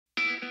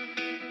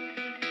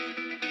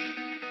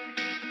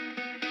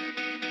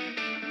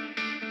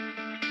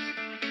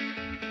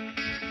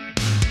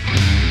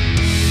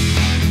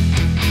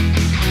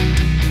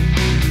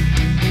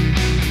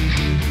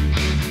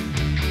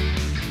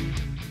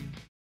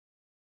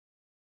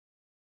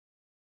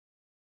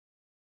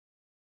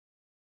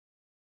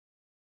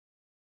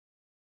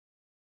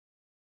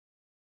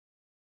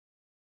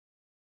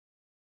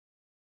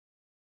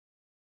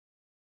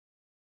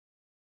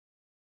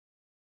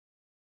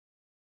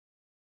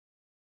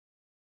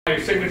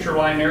signature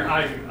line there.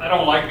 I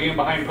don't like being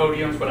behind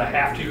podiums, but I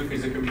have to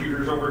because the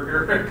computer's over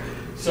here.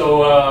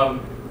 So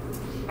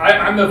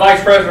I'm the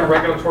Vice President of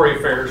Regulatory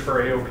Affairs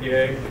for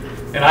AOPA.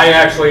 And I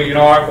actually, you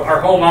know,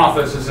 our home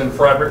office is in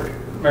Frederick,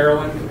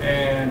 Maryland.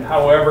 And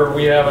however,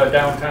 we have a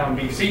downtown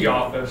DC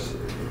office.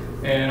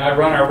 And I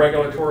run our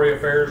Regulatory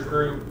Affairs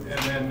group and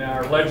then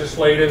our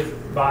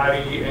legislative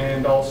body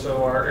and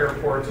also our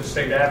airports and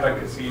state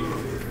advocacy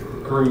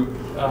group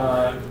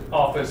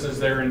offices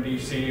there in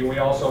DC. We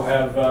also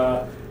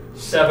have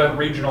 7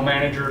 regional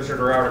managers that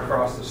are out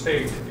across the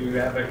state to do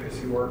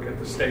advocacy work at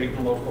the state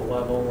and local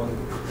level and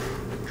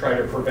try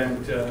to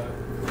prevent,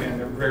 and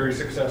they're very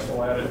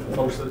successful at it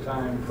most of the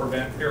time,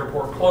 prevent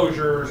airport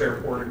closures,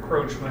 airport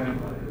encroachment,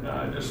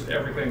 just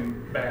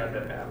everything bad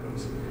that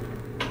happens.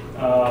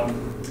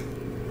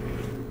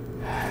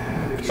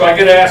 So I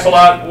get asked a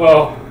lot,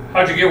 well,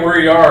 how'd you get where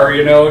you are,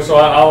 you know? So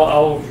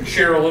I'll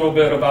share a little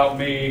bit about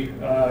me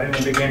in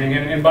the beginning.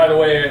 And by the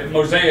way,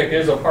 MOSAIC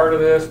is a part of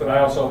this, but I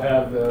also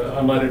have the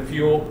unleaded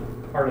fuel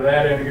part of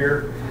that in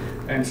here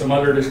and some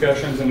other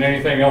discussions and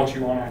anything else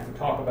you want to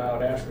talk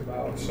about, ask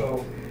about.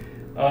 So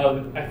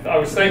I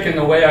was thinking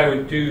the way I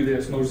would do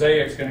this,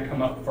 MOSAIC's going to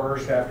come up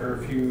first after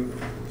a few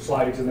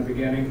slides in the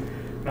beginning.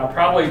 And I'll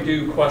probably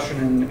do question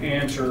and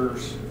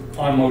answers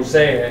on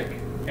MOSAIC,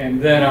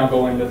 and then I'll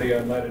go into the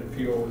unleaded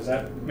fuel. Does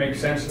that make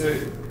sense?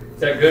 Is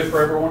that good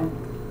for everyone?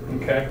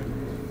 Okay.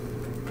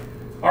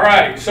 All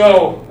right,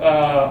 so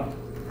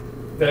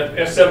that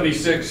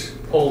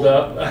F-76 pulled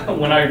up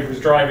when I was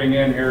driving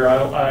in here.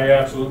 I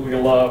absolutely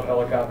love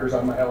helicopters.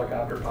 I'm a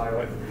helicopter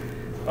pilot.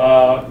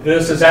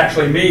 This is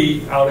actually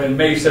me out in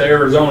Mesa,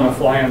 Arizona,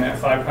 flying that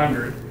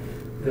 500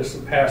 this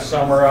past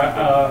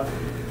summer.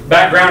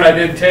 Background, I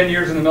did 10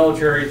 years in the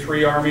military,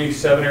 3 Army,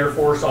 7 Air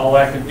Force, all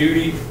active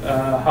duty.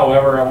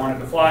 However, I wanted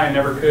to fly, I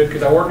never could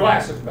because I wore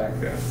glasses back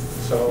then.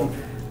 So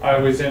I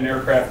was in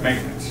aircraft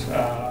maintenance.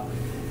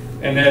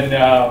 And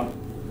then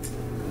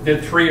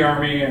did 3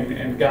 Army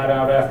and got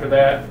out after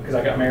that because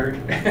I got married.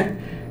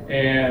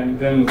 And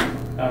then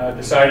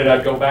decided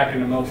I'd go back in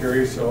the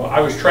military. So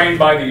I was trained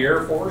by the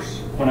Air Force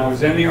when I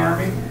was in the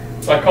Army.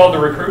 So I called the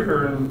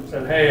recruiter and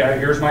said, hey,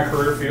 here's my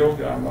career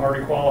field. I'm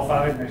already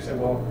qualified. And they said,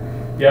 well,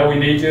 yeah, we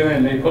need you.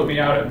 And they put me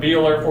out at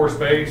Beale Air Force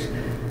Base.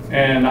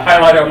 And the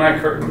highlight of my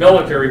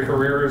military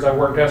career is I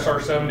worked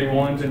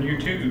SR-71s and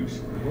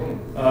U-2s.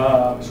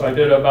 So I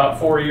did about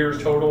 4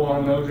 years total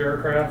on those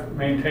aircraft,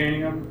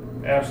 maintaining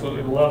them.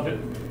 Absolutely loved it.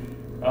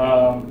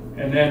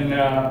 And then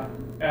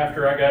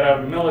after I got out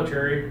of the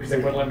military, because they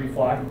wouldn't let me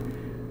fly,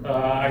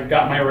 I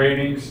got my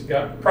ratings,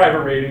 got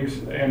private ratings,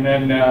 and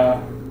then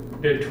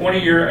did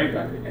 20-year,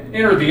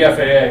 entered the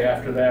FAA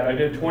after that. I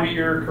did a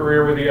 20-year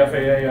career with the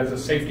FAA as a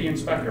safety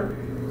inspector,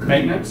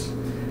 maintenance,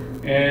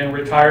 and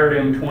retired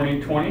in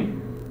 2020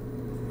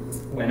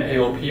 when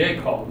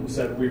AOPA called and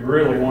said, we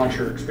really want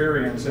your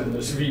experience in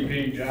this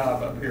VP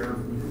job up here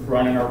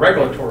running our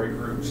regulatory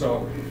group.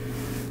 So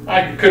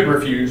I couldn't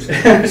refuse,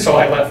 so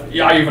I left.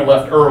 Yeah, I even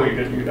left early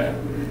to do that.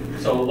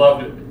 So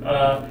loved it.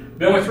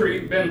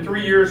 Been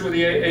 3 years with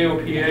the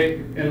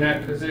AOPA in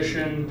that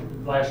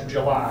position. Last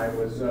July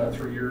was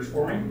 3 years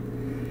for me.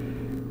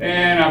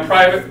 And I'm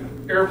private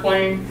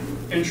airplane,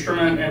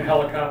 instrument, and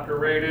helicopter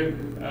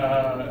rated.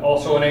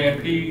 Also an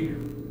A&P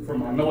from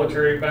my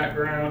military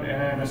background,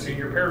 and a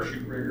senior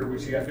parachute rigger,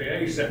 which the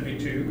FAA sent me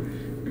to,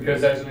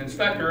 because as an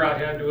inspector I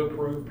had to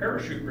approve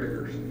parachute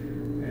riggers.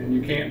 And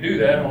you can't do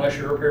that unless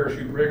you're a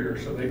parachute rigger,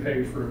 so they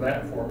paid for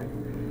that for me.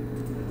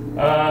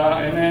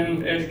 And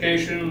then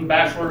education,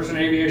 bachelor's in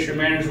aviation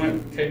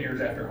management, 10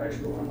 years after high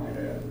school, I might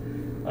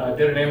add.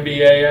 Did an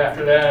MBA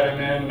after that, and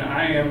then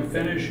I am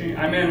finishing,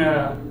 I'm in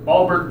a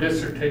Alberta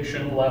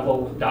dissertation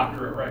level with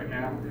doctorate right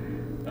now.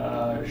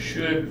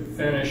 Should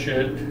finish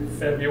it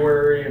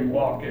February and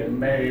walk in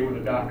May with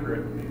a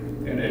doctorate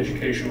in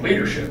education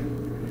leadership.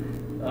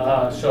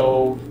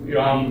 So, you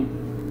know,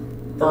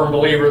 I'm a firm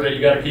believer that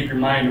you got to keep your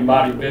mind and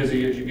body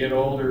busy as you get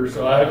older.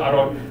 So I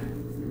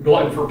don't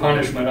glutton for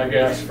punishment, I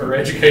guess, for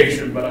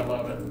education, but I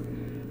love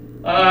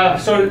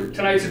it. So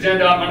tonight's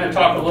agenda, I'm going to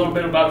talk a little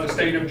bit about the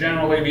state of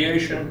general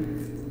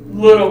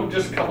aviation,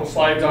 just a couple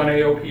slides on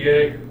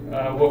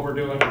AOPA, what we're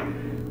doing.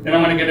 Then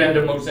I'm going to get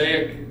into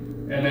MOSAIC,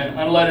 and then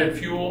unleaded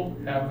fuel,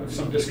 have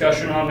some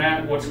discussion on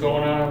that, what's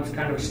going on,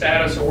 kind of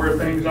status of where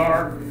things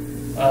are.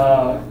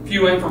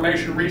 Few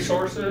information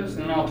resources,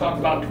 and then I'll talk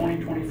about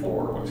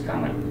 2024, what's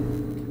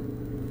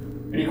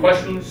coming. Any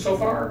questions so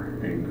far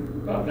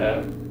about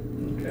that?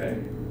 Okay.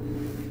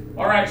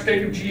 All right,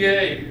 state of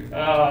GA.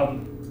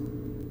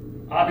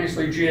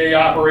 Obviously, GA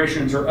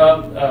operations are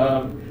up.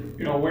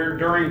 You know, where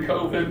during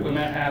COVID, when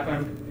that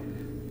happened,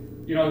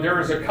 you know, there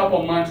was a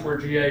couple months where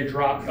GA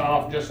dropped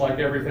off just like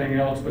everything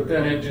else, but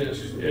then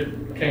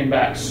it came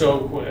back so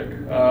quick.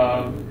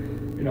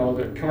 You know,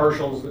 the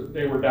commercials,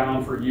 they were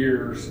down for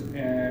years,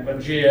 but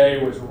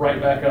GA was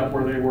right back up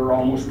where they were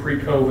almost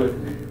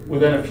pre-COVID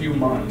within a few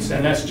months,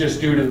 and that's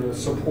just due to the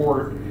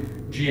support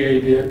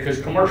GA did,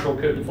 because commercial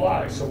couldn't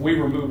fly. So we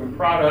were moving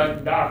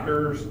product,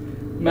 doctors,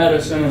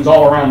 medicines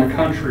all around the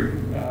country.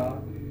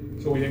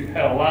 So we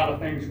had a lot of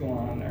things going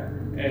on there.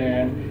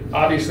 And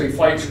obviously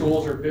flight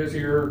schools are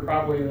busier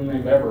probably than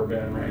they've ever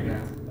been right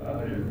now.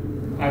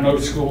 I know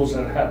schools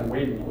that have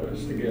waiting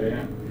lists to get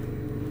in.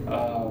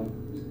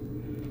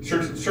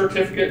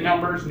 Certificate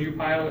numbers, new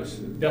pilots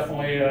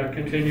definitely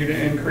continue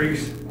to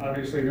increase.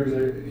 Obviously there's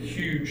a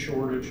huge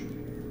shortage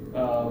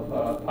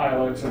of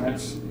pilots, and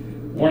that's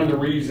one of the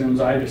reasons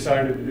I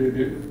decided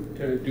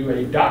to do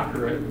a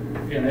doctorate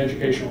in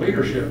educational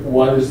leadership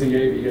was the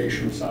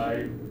aviation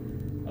side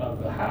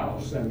of the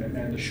house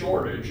and the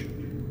shortage.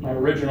 The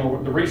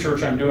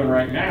research I'm doing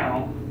right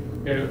now,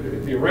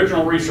 the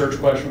original research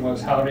question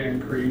was how to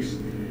increase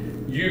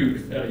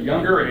youth at a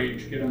younger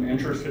age, get them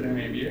interested in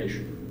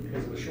aviation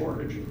because of the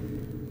shortage.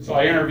 So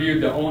I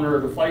interviewed the owner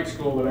of the flight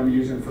school that I'm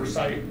using for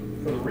site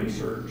for the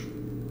research.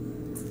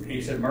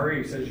 He said,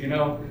 Murray, he says, you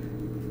know,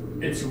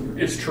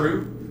 it's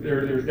true,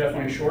 there's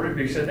definitely a shortage,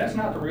 but he said that's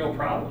not the real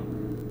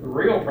problem. The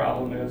real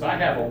problem is I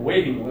have a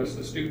waiting list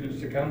of students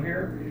to come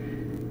here,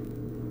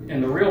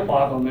 and the real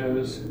problem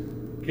is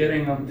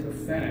getting them to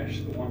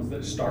finish, the ones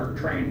that start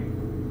training.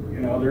 You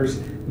know, there's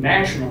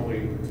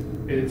nationally,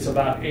 it's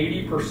about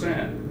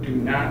 80% do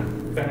not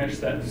finish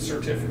that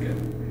certificate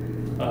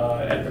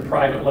at the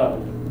private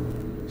level.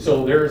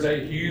 So there's a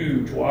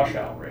huge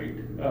washout rate,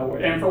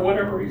 and for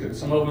whatever reason,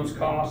 some of them's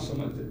cost,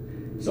 some of it,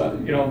 so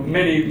you know,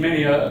 many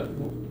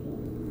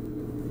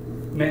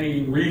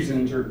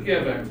reasons are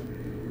given.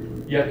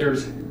 Yet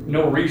there's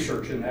no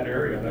research in that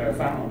area that I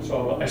found.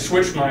 So I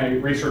switched my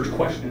research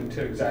question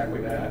to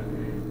exactly that: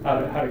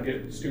 how to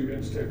get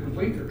students to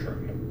complete their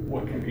training,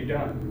 what can be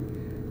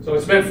done. So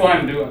it's been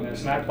fun doing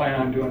this, and I plan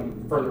on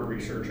doing further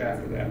research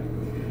after that.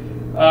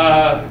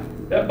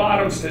 That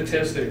bottom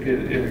statistic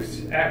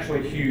is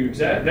actually huge.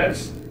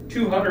 That's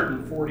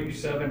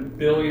 $247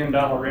 billion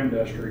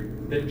industry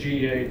that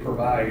GA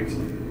provides,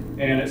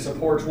 and it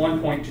supports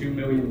 1.2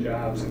 million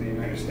jobs in the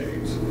United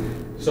States.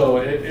 So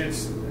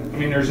I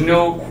mean, there's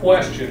no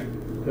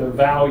question the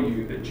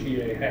value that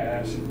GA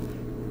has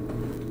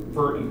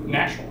for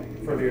nationally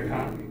for the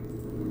economy.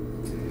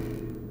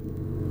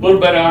 A little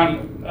bit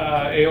on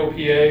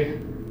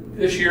AOPA.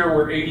 This year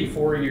we're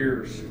 84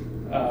 years.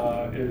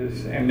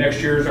 And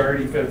next year is our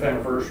 85th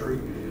anniversary.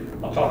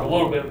 I'll talk a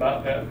little bit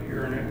about that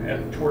here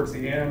towards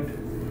the end.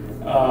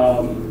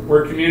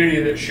 We're a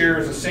community that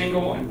shares a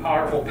single and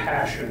powerful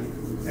passion,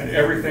 and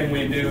everything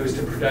we do is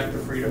to protect the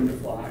freedom to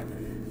fly. I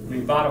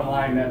mean, bottom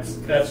line,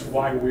 that's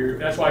why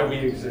we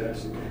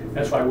exist.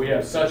 That's why we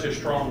have such a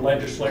strong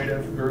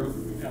legislative group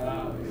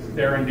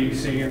there in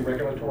DC and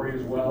regulatory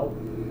as well.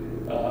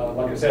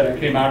 Like I said, I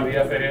came out of the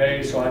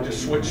FAA, so I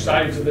just switched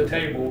sides of the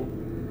table.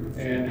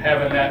 And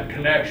having that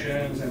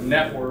connections and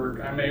network,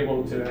 I'm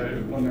able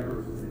to, when the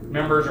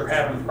members are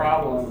having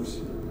problems,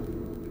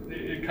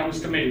 it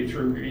comes to me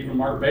through even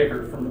Mark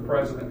Baker from the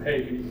president.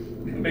 Hey,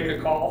 can you make a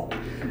call?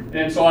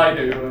 And so I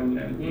do,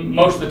 and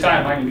most of the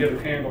time I can get it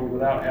handled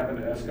without having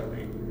to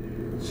escalate.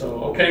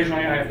 So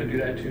occasionally I have to do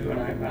that too, and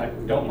I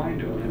don't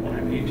mind doing it when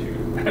I need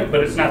to,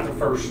 but it's not the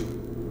first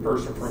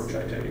approach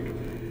I take.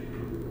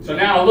 So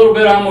now a little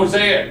bit on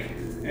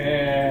MOSAIC,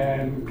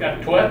 and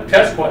got a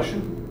test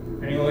question.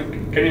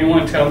 Can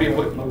anyone tell me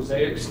what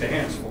MOSAIC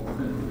stands for?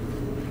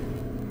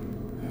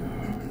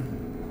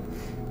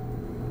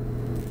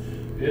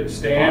 It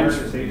stands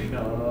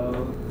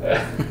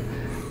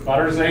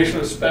Modernization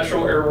of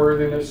Special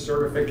Airworthiness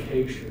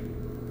Certification.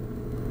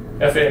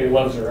 FAA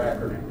loves their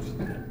acronyms.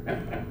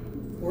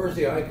 Where does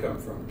the I come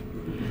from?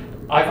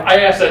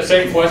 I asked that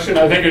same question.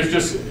 I think it's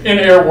just in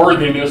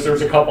airworthiness,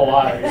 there's a couple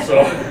I's,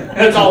 so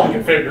that's all I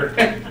can figure.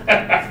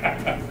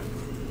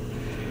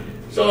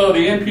 So the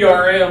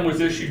NPRM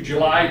was issued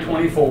July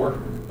 24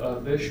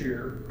 of this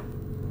year,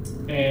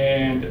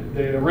 and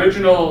the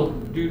original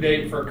due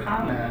date for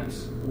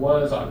comments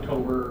was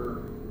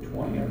October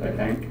 20th, I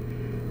think.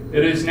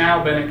 It has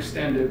now been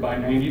extended by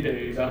 90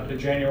 days out to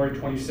January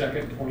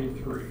 22nd,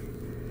 23.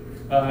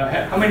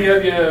 How many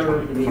of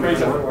you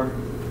raised up?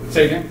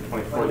 Say again?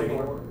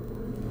 24.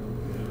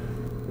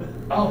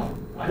 Oh,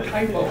 I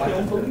typo. I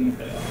don't believe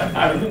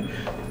that.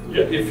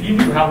 If you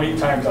knew how many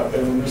times I've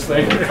been in this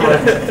thing,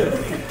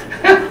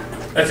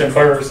 that's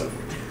embarrassing.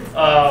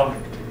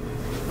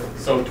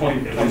 So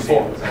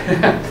 24.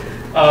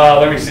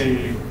 Let me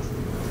see.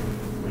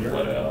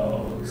 What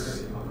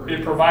else?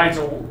 It provides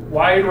a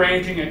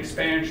wide-ranging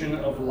expansion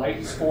of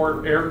light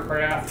sport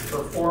aircraft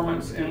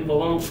performance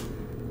envelope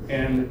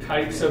and the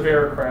types of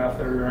aircraft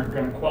that are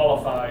going to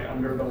qualify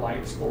under the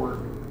light sport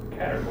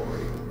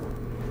category.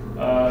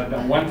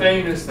 Now, one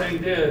thing this thing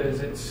did is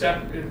it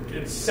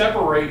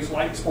separates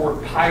light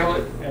sport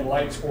pilot and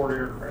light sport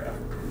aircraft.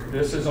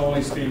 This is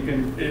only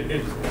speaking,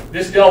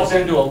 this delves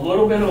into a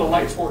little bit of the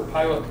light sport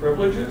pilot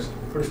privileges,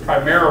 but it's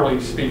primarily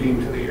speaking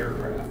to the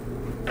aircraft.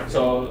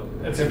 So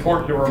it's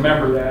important to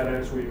remember that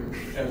as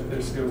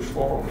this goes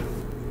forward.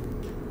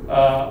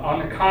 On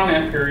the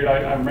comment period,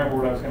 I remember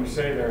what I was going to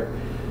say there.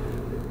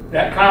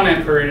 that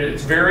comment period,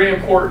 it's very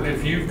important.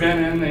 If you've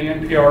been in the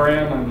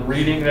NPRM and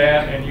reading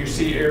that and you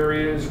see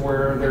areas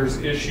where there's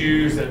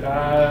issues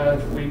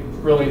that we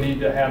really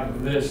need to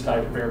have this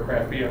type of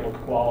aircraft be able to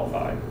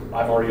qualify,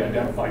 I've already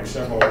identified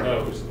several of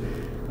those,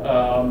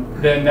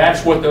 then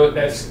that's what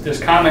this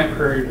comment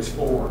period is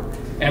for.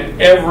 And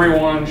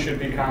everyone should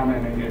be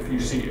commenting if you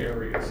see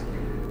areas.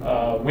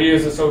 We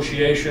as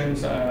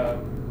associations,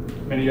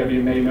 many of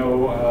you may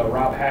know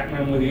Rob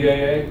Hackman with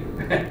EAA.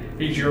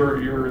 He's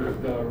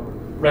the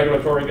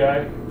regulatory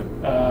guy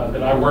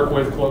that I work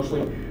with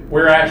closely.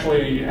 We're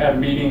actually have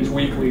meetings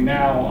weekly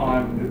now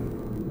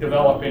on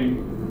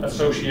developing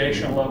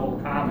association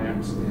level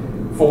comments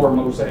for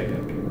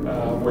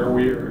MOSAIC, where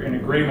we're in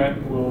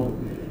agreement.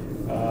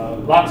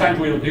 A lot of times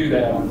we'll do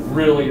that on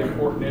really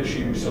important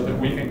issues so that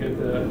we can get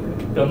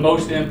the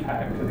most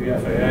impact to the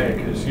FAA,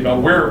 because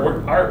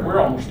we're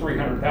almost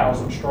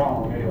 300,000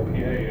 strong.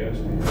 AOPA is,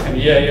 and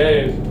the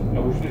EAA is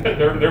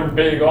they're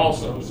big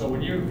also. So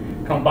when you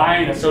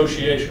combine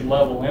association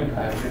level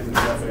impact into the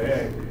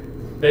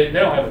FAA, they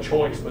don't have a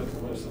choice but to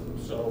listen.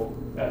 So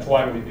that's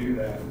why we do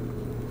that.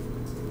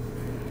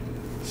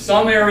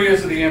 Some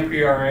areas of the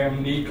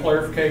NPRM need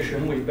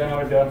clarification. We've been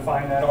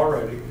identifying that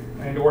already,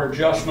 and/or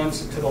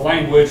adjustments to the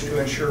language to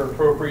ensure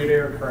appropriate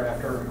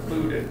aircraft are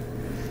included.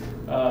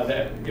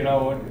 And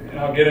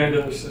I'll get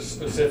into the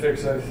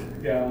specifics on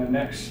the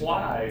next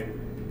slide.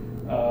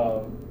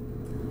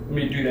 Let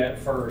me do that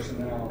first, and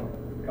then I'll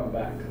come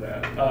back to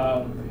that.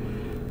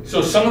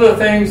 So some of the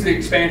things the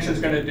expansion is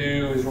going to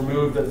do is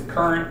remove the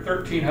current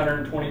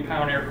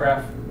 1,320-pound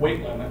aircraft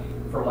weight limit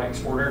for light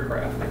sport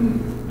aircraft.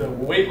 The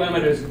weight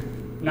limit is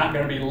not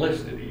going to be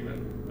listed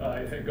even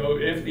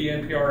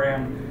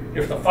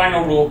if the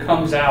final rule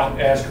comes out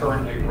as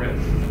currently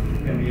written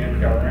in the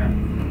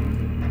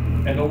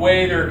NPRM. And the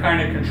way they're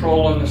kind of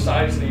controlling the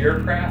size of the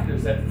aircraft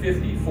is that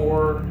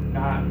 54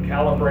 knot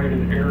calibrated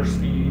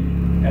airspeed,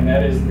 and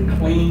that is the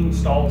clean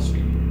stall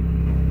speed.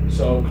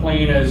 So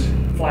clean is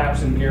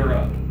flaps and gear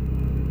up.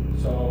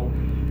 So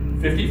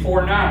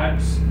 54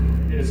 knots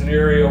is an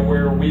area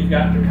where we've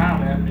got to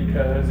comment,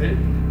 because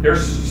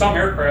there's some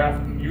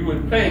aircraft you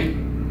would think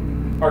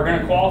are going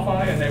to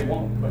qualify and they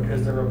won't,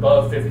 because they're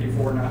above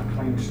 54 knot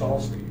clean stall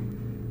speed.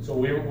 So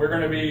we're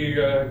going to be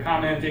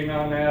commenting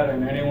on that,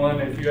 and anyone,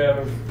 if you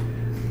have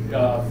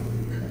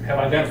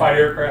identified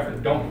aircraft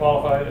that don't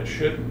qualify, that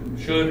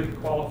should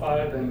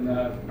qualify, then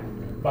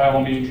by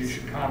all means you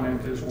should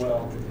comment as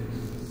well.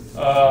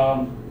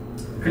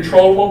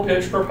 Controllable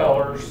pitch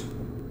propellers,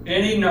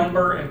 any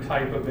number and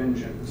type of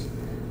engines.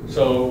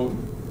 So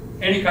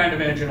any kind of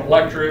engine,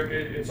 electric,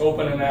 it's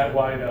opening that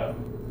wide up.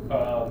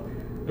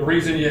 The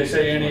reason you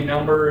say any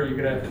number, you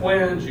can have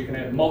twins, you can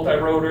have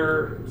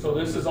multi-rotor. So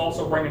this is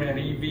also bringing in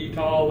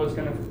eVTOL that's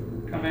going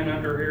to come in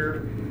under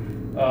here.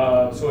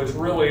 So it's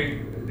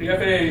really, the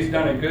FAA has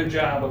done a good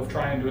job of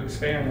trying to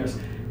expand this.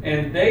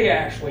 And they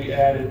actually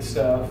added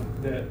stuff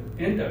that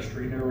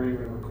industry never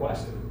even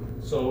requested.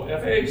 So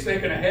FAA is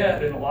thinking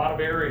ahead in a lot of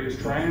areas,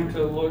 trying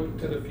to look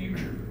to the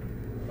future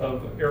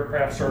of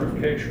aircraft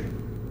certification.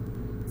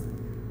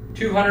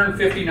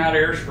 250 knot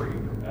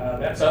airspeed,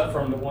 that's up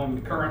from the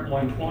current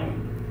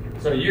 120.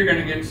 So you're going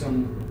to get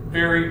some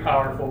very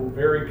powerful,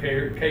 very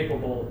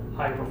capable,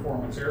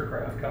 high-performance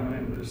aircraft coming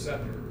into this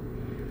sector.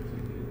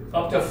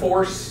 Up to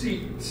 4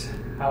 seats.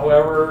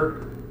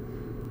 However,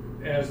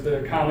 as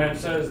the comment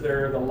says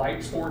there, the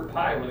light sport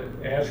pilot,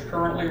 as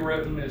currently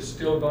written, is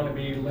still going to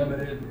be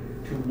limited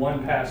to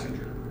 1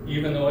 passenger.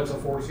 Even though it's a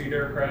 4-seat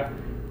aircraft,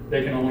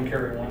 they can only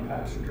carry 1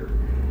 passenger.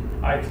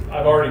 I've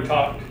already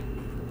talked,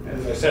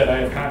 as I said, I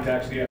have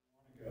contacts the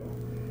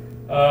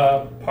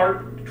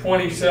Part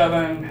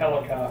 27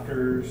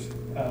 helicopters,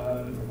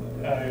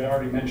 I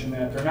already mentioned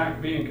that, they're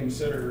not being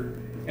considered.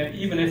 And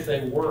even if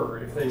they were,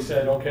 if they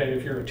said, okay,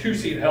 if you're a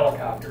 2-seat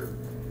helicopter,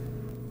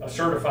 a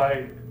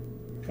certified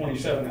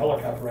 27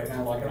 helicopter right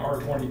now, like an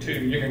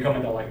R-22, you can come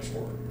into light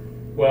sport.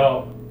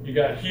 Well, you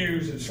got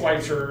Hughes and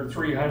Schweitzer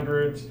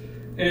 300s,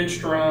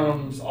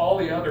 Instrums, all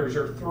the others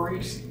are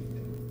 3-seat.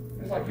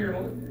 It's like you're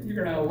going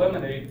to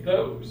eliminate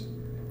those.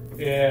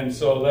 And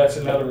so that's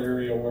another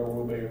area where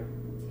we'll be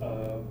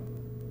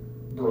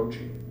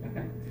broaching.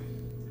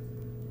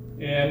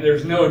 And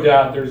there's no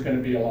doubt there's going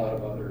to be a lot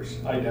of others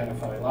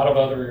identified, a lot of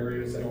other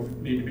areas that will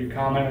need to be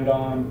commented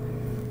on.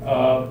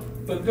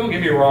 But don't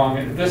get me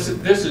wrong, this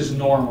is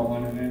normal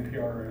in an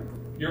NPRM.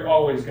 You're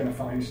always going to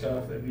find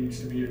stuff that needs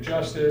to be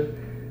adjusted.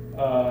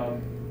 A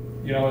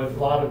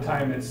lot of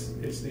time it's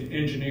the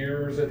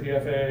engineers at the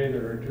FAA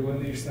that are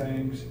doing these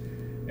things,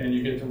 and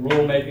you get the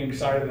rulemaking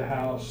side of the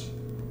house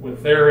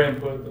with their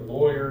input, the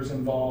lawyers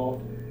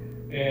involved,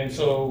 and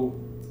so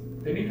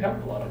they need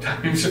help a lot of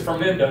times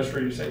from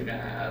industry to say,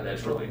 nah,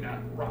 that's really not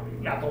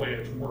right, not the way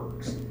it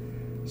works.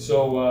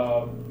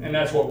 So, and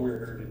that's what we're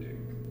here to do.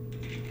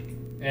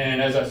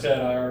 And as I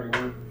said, I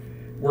already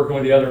working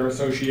with the other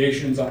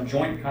associations on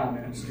joint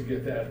comments to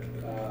get that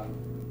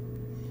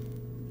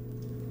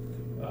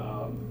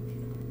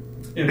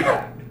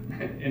impact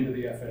into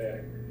the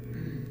FAA.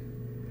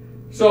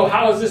 So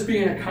how is this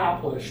being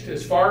accomplished?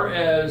 As far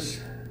as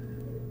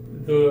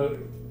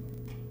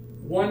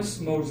once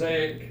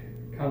MOSAIC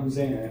comes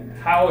in,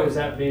 how is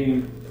that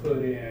being put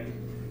in?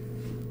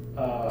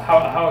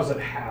 How does it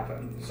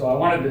happen? So I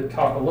wanted to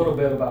talk a little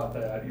bit about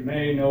that. You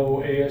may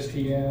know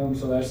ASTM,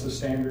 so that's the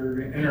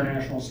standard,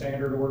 International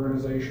Standard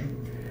Organization.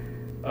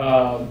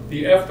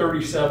 The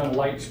F-37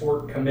 Light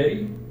Sport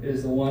Committee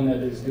is the one that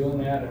is doing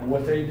that, and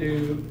what they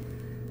do,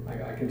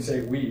 I can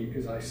say we,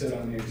 because I sit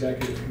on the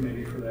executive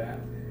committee for that.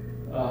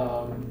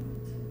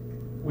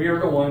 We are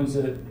the ones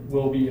that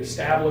will be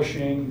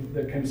establishing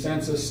the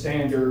consensus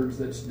standards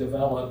that's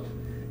developed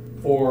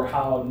for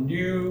how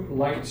new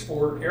light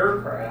sport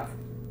aircraft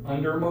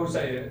under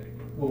MOSAIC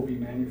will be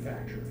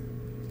manufactured.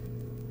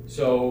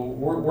 So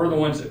we're the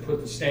ones that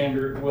put the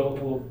standard,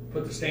 we'll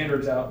put the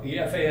standards out. The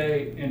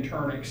FAA in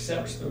turn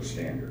accepts those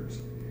standards.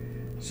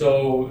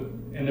 So,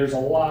 and there's a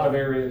lot of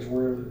areas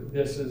where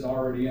this is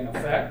already in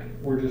effect.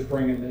 We're just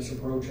bringing this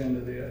approach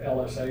into the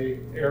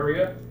LSA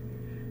area.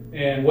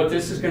 And what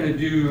this is going to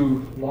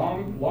do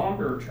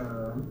longer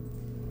term,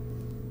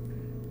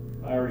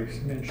 I already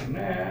mentioned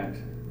that,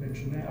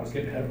 I was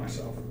getting ahead of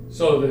myself.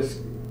 So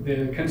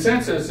the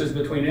consensus is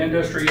between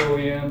industry,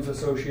 OEMs,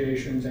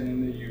 associations, and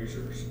in the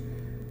users.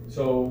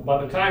 So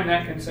by the time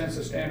that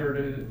consensus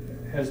standard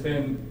has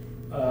been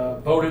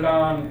voted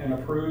on and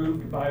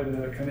approved by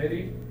the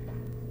committee,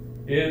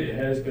 it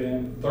has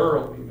been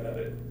thoroughly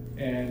vetted.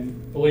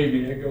 And believe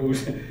me, it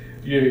goes,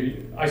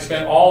 I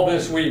spent all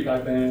this week,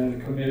 I've been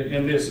committed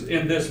in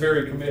this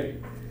very committee,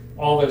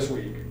 all this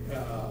week.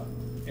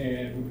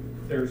 And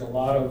there's a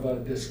lot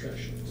of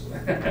discussions.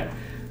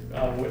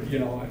 You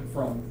know,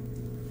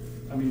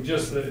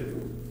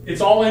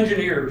 it's all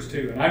engineers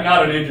too, and I'm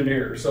not an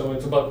engineer, so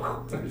it's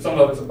above, some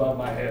of it's above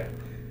my head.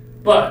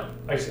 But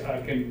I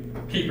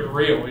can keep it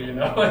real, you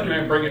know, and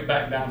then bring it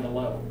back down to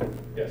level.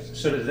 Yes.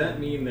 So does that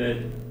mean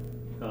that,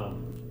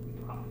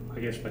 I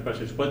guess my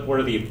question is, what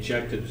are the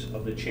objectives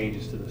of the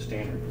changes to the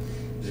standard?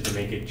 Is it to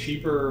make it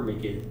cheaper,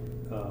 make it,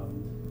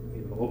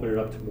 open it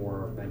up to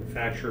more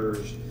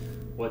manufacturers?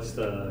 What's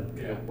the,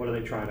 what are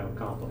they trying to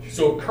accomplish?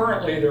 So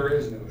currently there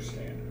is no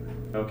standard.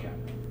 Okay.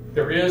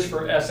 There is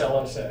for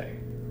SLSA.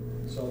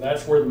 So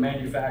that's where the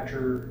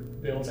manufacturer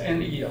builds, and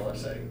the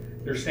ELSA.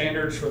 There's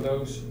standards for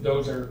those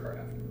aircraft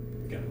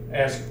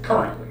as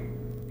currently.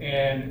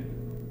 And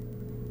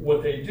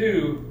what they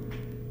do,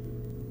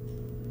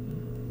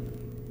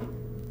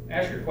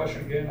 ask your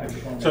question again. I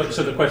just want to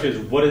so the question is,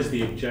 what is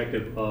the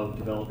objective of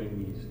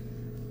developing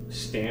these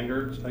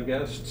standards, I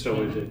guess?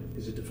 So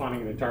is it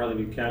defining an entirely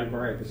new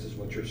category? I guess is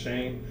what you're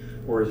saying,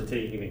 or is it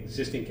taking an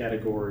existing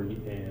category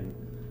and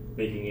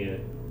making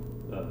it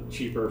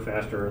cheaper,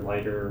 faster,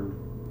 lighter,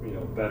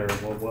 better?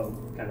 What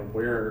kind of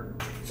where?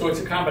 So it's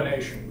a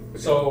combination.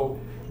 So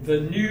the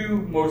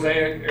new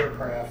MOSAIC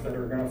aircraft that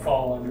are going to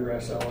fall under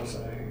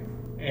SLSA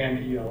and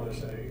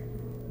ELSA,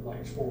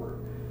 light sport,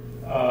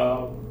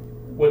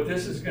 what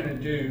this is going to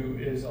do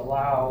is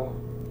allow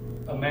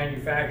a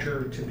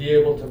manufacturer to be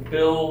able to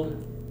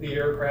build the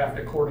aircraft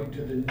according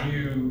to the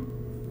new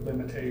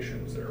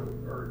limitations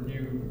or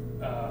new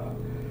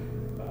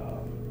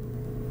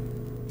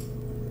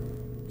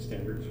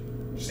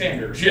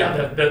standards, yeah,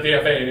 that the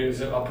FAA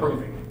is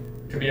approving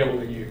to be able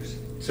to use.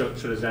 So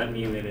does that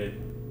mean that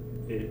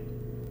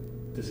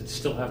does it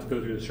still have to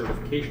go through the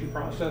certification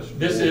process?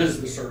 This is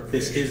the certification.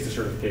 This is the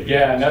certification.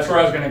 Yeah, and that's where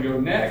I was going to go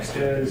next.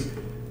 Is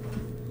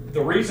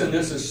the reason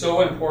this is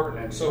so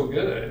important and so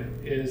good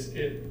is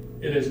it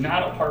is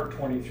not a Part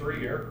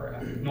 23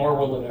 aircraft, nor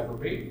will it ever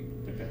be.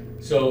 Okay.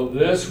 So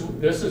this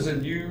is a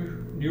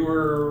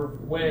newer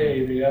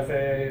way the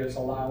FAA is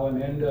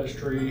allowing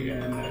industry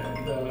and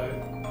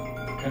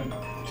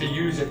to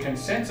use a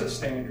consensus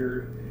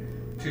standard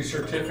to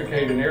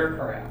certificate an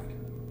aircraft.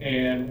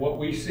 And what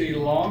we see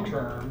long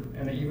term,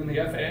 and even the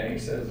FAA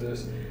says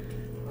this,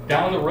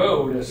 down the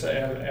road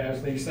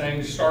as these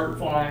things start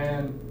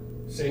flying,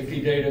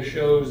 safety data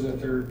shows that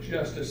they're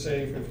just as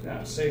safe, if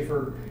not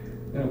safer,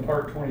 than a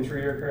Part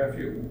 23 aircraft.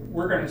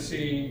 We're going to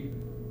see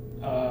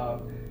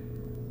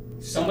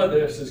some of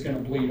this is going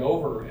to bleed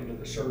over into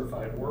the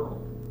certified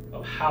world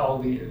of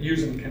how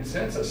using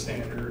consensus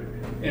standard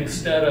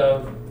instead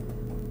of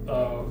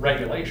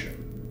regulation.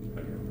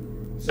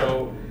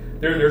 So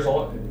there's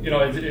a,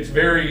 it's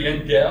very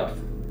in depth,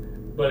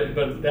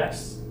 but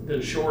that's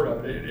the short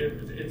of it.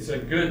 It's a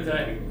good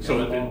thing.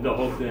 So the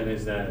hope then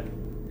is that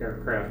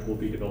aircraft will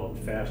be developed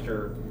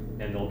faster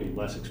and they'll be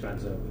less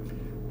expensive.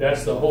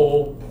 That's the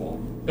whole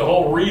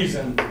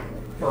reason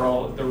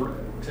for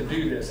to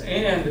do this,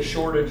 and the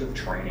shortage of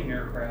training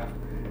aircraft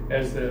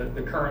as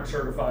the current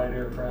certified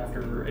aircraft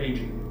are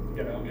aging,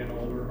 getting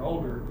older and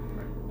older.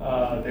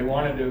 The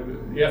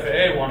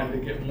FAA wanted to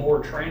get more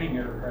training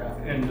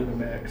aircraft into the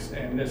mix,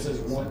 and this is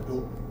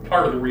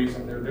part of the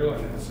reason they're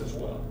doing this as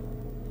well.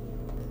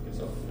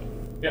 So,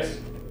 yes?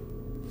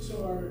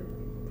 So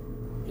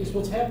is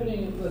what's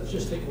happening, let's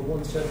just take a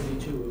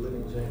 172 as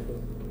an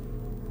example.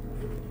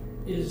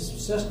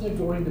 Is Cessna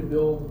going to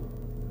build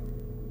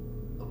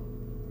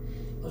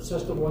a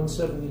Cessna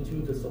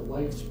 172 that's a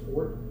light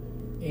sport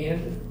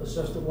and a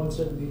Cessna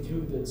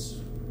 172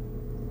 that's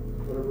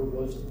whatever it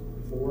was,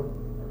 before?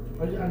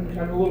 I'm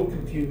a little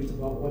confused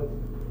about what.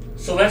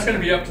 So that's going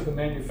to be up to the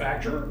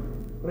manufacturer?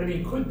 But I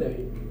mean, could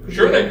they?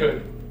 Sure they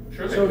could.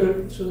 Sure they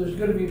could. So there's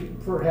going to be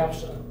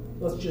perhaps,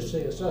 let's just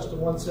say a Cessna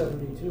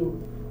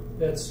 172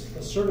 that's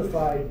a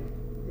certified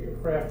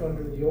aircraft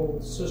under the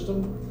old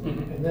system,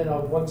 and then a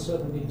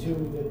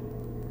 172 that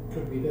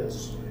could be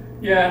this.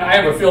 Yeah, and I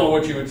have a feeling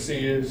what you would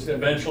see is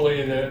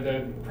eventually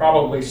they'll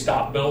probably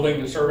stop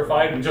building the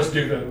certified and just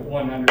do the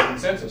one under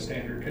consensus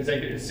standard because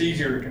it's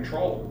easier to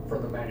control for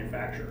the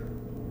manufacturer.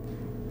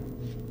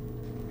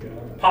 You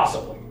know,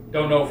 possibly.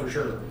 Don't know for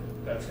sure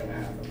that's going to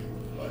happen.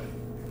 But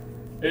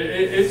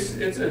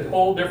it's a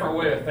whole different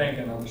way of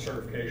thinking on the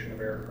certification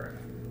of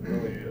aircraft. It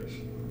really is.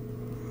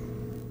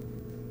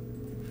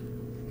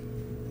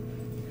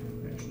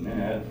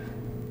 Next.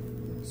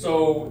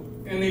 So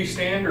in these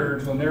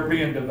standards, when they're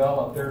being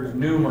developed, there's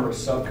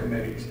numerous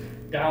subcommittees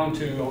down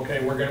to,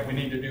 okay, we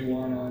need to do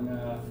one on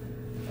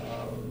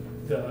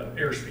the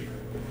airspeed.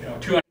 You know,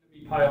 200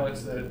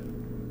 pilots that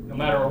no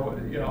matter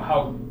what, you know,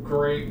 how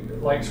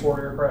great light sport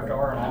aircraft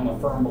are, and I'm a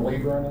firm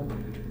believer in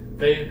them,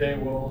 they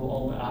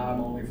will. I'm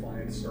only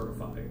flying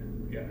certified.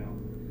 You know.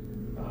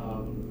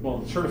 Well,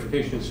 the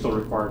certification is still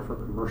required for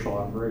commercial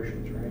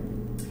operations, right?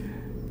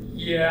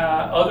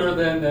 Yeah, other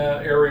than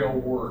the aerial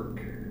work.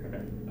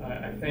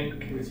 I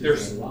think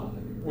there's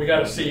we got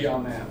to see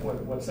on that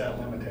what's that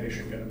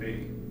limitation going to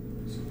be.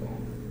 So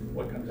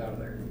what comes out of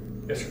there?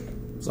 Yes, sir.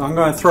 So I'm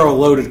going to throw a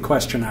loaded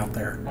question out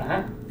there.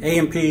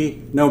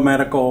 A&P, no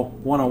medical,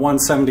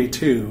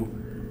 10172.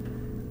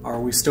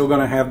 Are we still going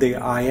to have the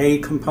IA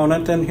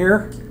component in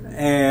here?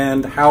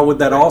 And how would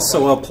that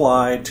also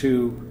apply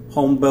to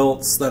home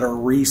builts that are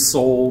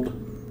resold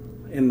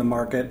in the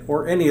market,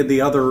 or any of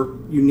the other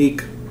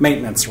unique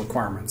maintenance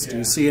requirements? Do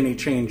you see any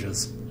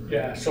changes?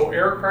 Yeah, so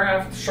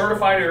aircraft,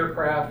 certified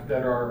aircraft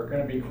that are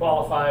going to be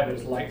qualified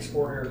as light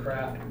sport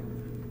aircraft,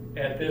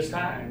 at this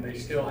time, they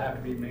still have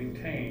to be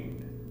maintained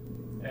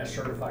as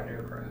certified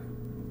aircraft,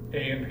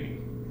 A&P.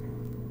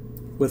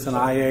 With an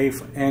IA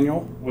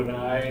annual? With an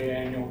IA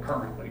annual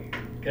currently.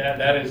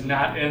 That is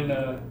not in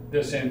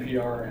this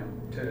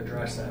NPRM to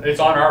address that. It's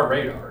on our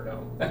radar,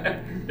 though.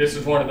 This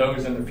is one of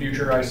those in the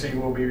future I see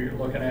we'll be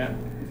looking at.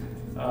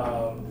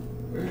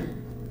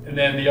 And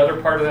then the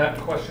other part of that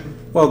question?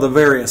 Well, the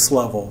various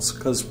levels,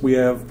 because we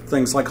have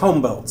things like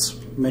home builds.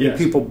 Many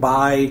people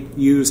buy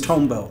used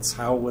home builds.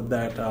 How would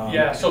that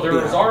yeah, so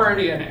there is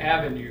already an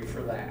avenue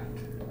for that.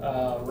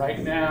 Right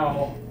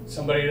now,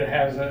 somebody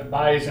that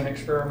buys an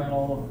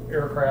experimental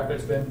aircraft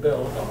that's been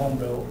built, a home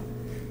built,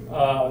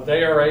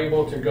 they are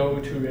able to go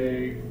to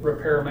a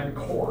repairman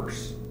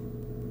course.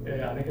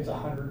 I think it's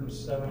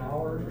 107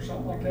 hours or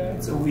something like that.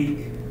 It's a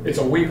week. It's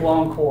a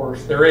week-long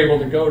course. They're able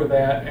to go to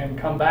that and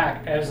come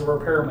back as the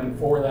repairman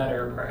for that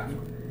aircraft.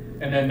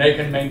 And then they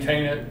can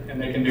maintain it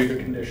and they can do the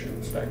condition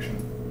inspection.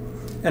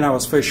 And I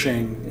was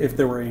fishing if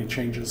there were any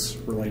changes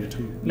related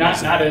to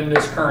Not in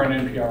this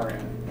current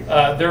NPRM.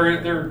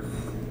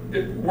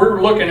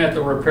 We're looking at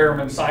the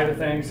repairman side of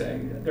things.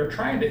 They're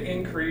trying to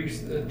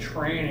increase the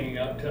training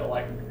up to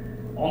like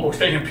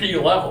almost A&P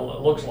level,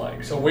 it looks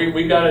like. So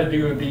we got to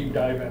do a deep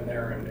dive in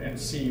there and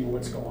see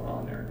what's going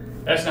on there.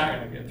 That's not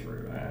going to get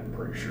through, I'm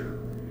pretty sure,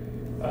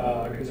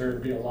 because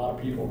there'd be a lot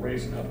of people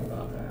raising up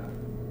about that.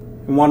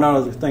 And one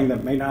other thing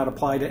that may not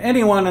apply to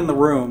anyone in the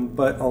room,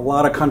 but a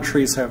lot of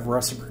countries have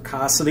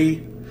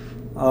reciprocity.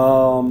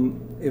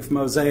 If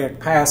MOSAIC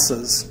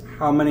passes,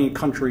 how many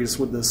countries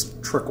would this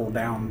trickle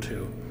down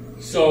to?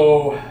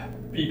 So,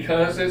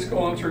 because it's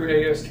going through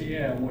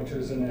ASTM, which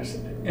is an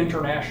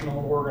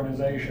international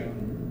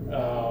organization,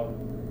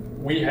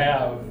 we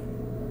have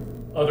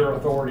other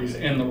authorities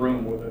in the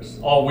room with us.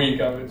 All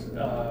week,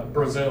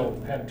 Brazil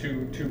had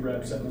two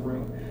reps in the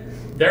room.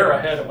 They're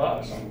ahead of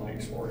us on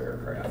light sport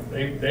aircraft.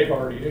 They've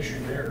already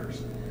issued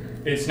theirs.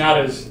 It's not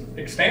as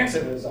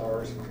expansive as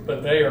ours,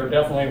 but they are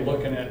definitely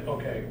looking at,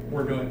 okay,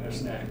 we're doing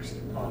this next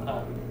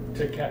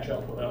to catch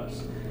up with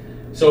us.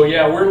 So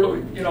yeah,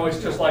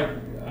 it's just like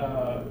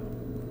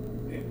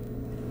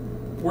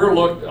we're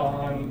looked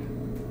on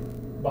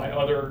by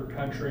other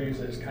countries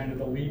as kind of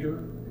the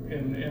leader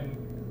in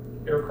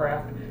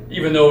aircraft.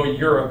 Even though in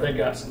Europe they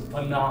got some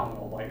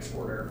phenomenal light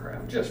sport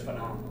aircraft, just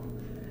phenomenal.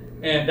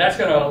 And that's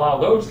going to allow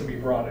those to be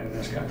brought in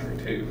this country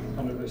too,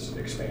 under this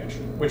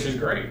expansion, which is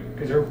great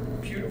because they're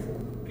beautiful,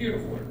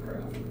 beautiful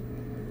aircraft.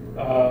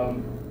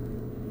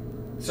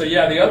 So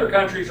yeah, the other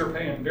countries are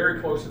paying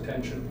very close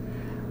attention.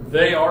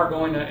 They are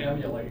going to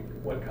emulate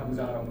what comes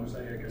out of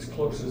MOSAIC as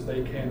close as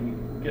they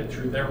can get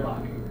through their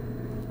body.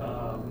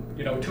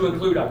 To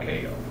include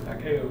ICAO.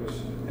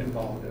 ICAO's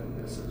involved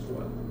in this as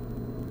well.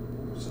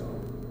 So,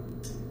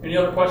 any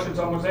other questions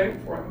on MOSAIC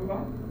before I move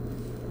on?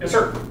 Yes,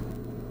 sir.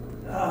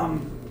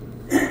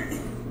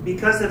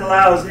 Because it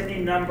allows any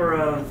number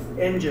of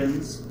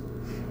engines,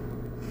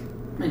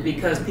 and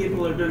because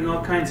people are doing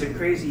all kinds of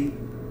crazy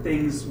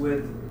things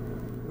with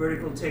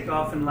vertical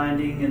takeoff and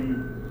landing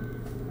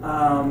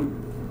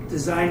and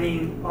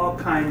designing all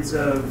kinds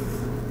of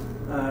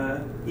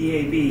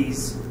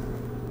EABs,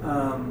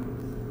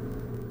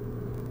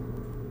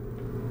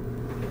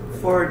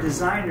 for a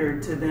designer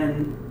to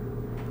then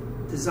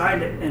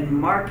design it and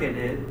market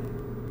it,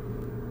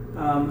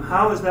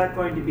 how is that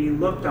going to be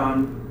looked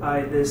on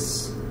by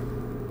this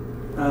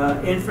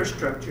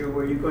infrastructure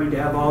where you're going to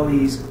have all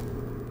these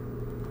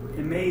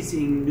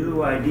amazing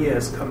new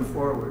ideas come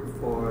forward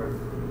for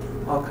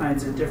all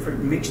kinds of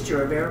different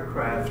mixture of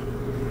aircraft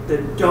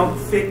that don't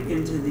fit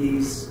into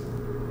these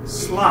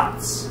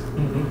slots,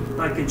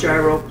 like a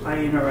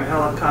gyroplane or a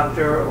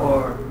helicopter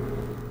or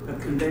a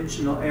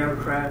conventional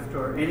aircraft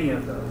or any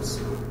of those?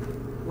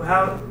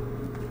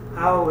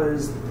 How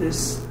is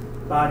this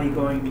body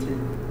going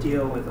to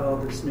deal with all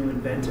this new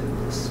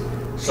inventiveness?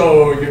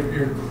 So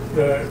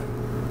the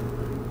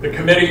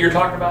committee you're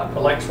talking about, the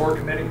Light Sport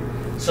Committee.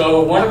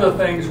 So one of the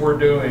things we're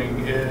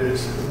doing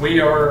is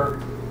we are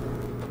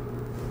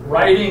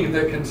writing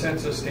the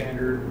consensus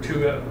standard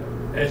to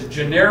as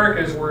generic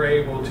as we're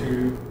able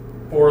to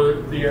for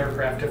the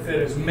aircraft to fit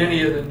as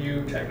many of the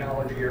new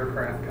technology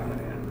aircraft coming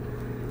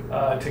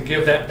in, to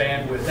give that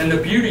bandwidth. And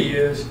the beauty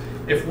is,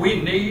 if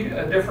we need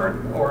a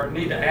different or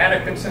need to add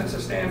a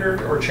consensus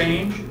standard or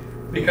change,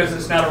 because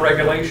it's not a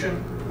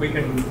regulation, we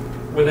can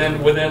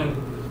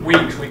within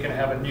weeks we can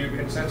have a new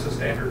consensus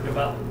standard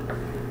developed.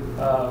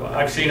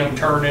 I've seen them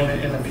turn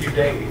in a few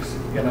days,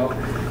 you know.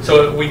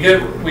 So we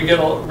get rid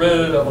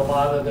of a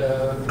lot of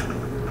the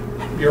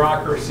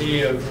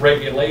bureaucracy of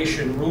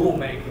regulation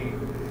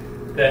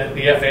rulemaking that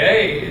the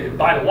FAA,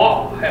 by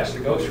law, has to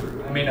go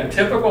through. I mean, a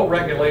typical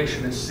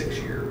regulation is 6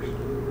 years,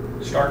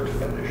 start to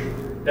finish.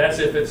 That's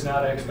if it's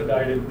not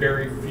expedited.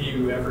 Very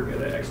few ever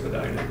get it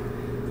expedited.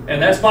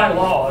 And that's by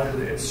law.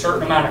 It's a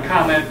certain amount of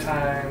comment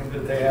time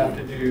that they have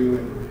to do.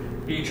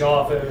 And each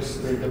office,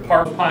 the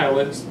part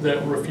pilots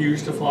that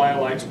refuse to fly a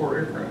light sport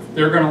aircraft,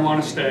 they're going to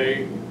want to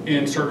stay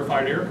in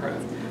certified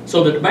aircraft.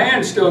 So the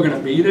demand's still going to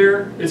be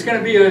there. It's going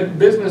to be a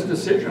business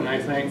decision, I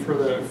think, for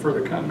the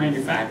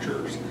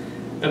manufacturers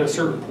at a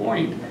certain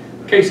point.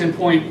 Case in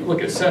point,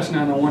 look at Cessna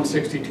and the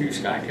 162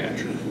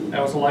 Skycatcher.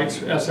 That was a light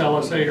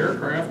SLSA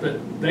aircraft that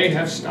they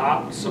have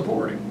stopped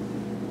supporting.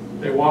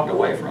 They walked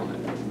away from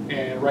it,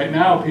 and right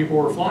now people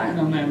are flying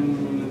them,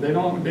 and they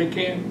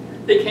can't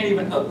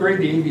even upgrade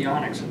the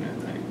avionics in that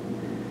thing.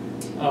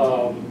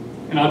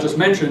 And I'll just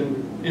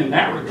mention in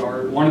that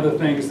regard, one of the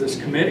things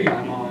this committee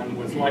I'm on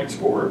with Light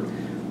Sport,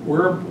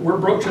 we're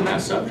broaching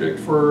that subject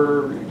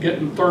for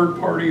getting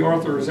third-party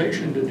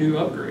authorization to do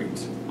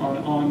upgrades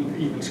on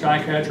even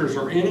Skycatchers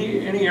or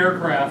any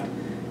aircraft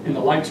in the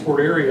light sport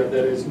area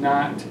that is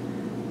not,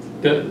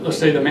 let's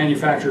say the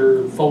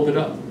manufacturer folded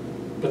up,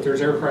 but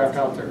there's aircraft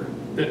out there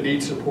that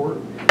need support.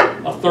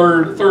 A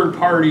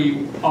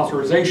third-party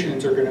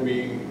authorizations are going to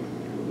be,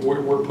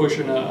 we're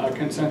pushing a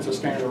consensus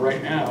standard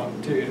right now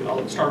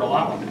to start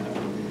allowing that.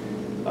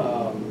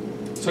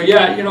 So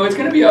yeah, you know, it's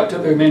going to be up to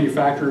the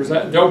manufacturers.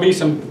 There'll be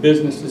some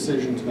business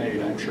decisions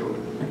made, I'm sure.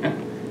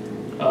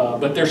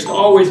 But there's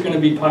always going to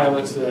be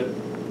pilots that,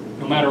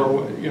 no matter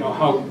you know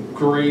how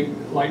great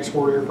light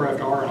sport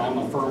aircraft are, and I'm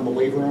a firm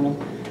believer in them,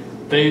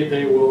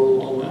 they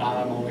will.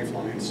 I'm only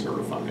flying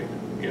certified.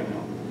 You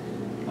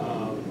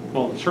know.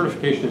 Well,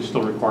 certification is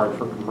still required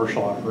for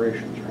commercial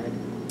operations, right?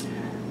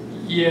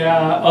 Yeah,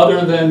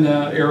 other than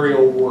the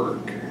aerial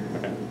work.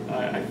 Okay.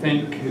 I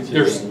think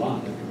there's.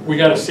 We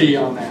got to see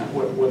on that.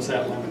 What's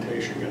that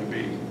limitation going to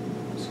be?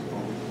 So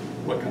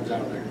what comes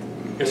out of there?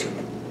 Yes, sir.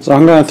 So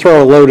I'm going to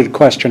throw a loaded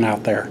question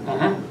out there.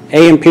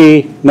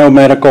 A&P, no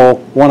medical,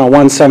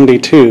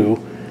 10172.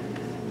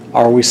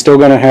 Are we still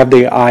going to have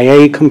the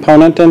IA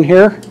component in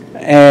here?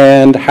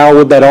 And how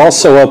would that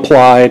also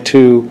apply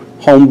to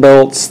home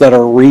builts that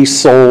are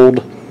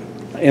resold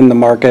in the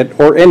market,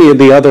 or any of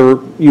the other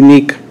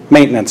unique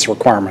maintenance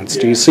requirements?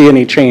 Do you see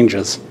any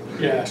changes?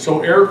 Yeah, so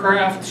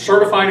aircraft,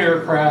 certified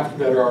aircraft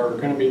that are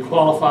going to be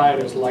qualified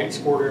as light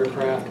sport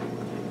aircraft,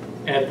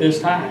 at this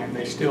time,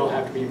 they still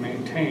have to be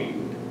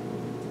maintained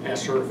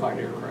as certified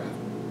aircraft,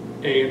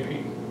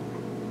 A&P.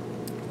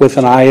 With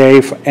an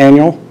IA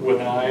annual? With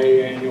an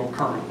IA annual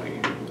currently.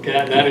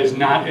 That is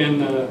not in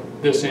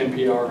this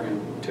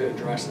NPRM to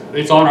address that.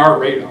 It's on our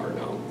radar,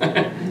 though.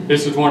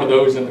 This is one of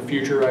those in the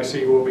future I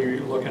see we'll be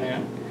looking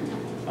at.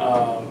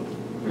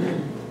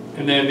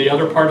 And then the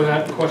other part of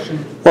that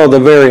question? Well, the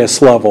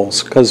various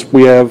levels, because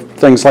we have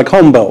things like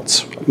home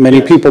builts.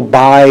 Many people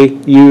buy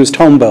used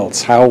home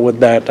builts. How would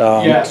that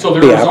yeah, so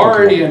there is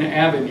already an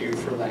avenue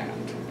for that.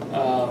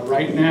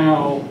 Right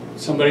now,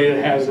 somebody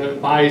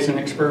that buys an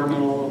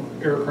experimental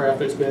aircraft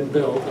that's been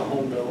built, a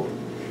home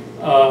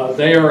built,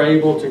 they are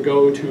able to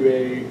go to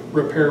a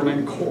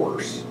repairman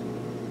course.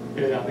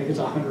 I think it's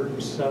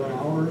 107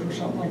 hours or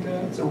something like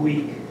that. It's a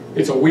week.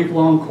 It's a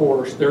week-long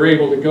course. They're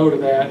able to go to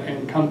that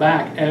and come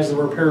back as the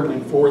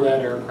repairman for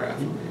that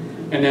aircraft.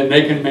 And then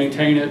they can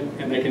maintain it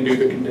and they can do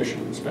the condition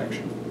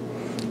inspection.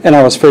 And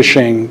I was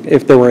fishing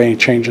if there were any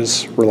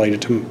changes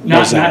related to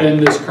MOSAIC. Not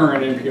in this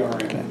current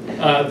NPRM. Okay.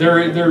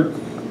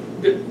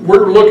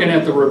 We're looking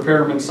at the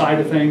repairman side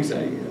of things.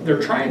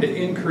 They're trying to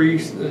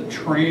increase the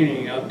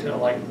training up to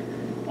like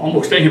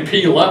almost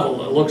A&P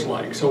level, it looks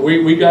like. So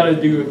we got to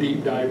do a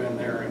deep dive in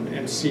there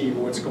and see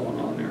what's going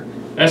on there.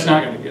 That's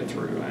not going to get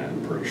through,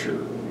 I'm pretty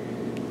sure.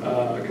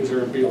 because there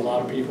would be a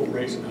lot of people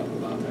raising up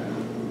about that.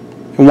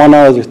 And one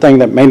other thing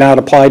that may not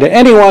apply to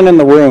anyone in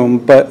the room,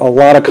 but a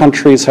lot of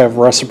countries have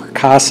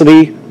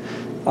reciprocity.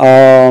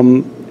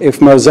 If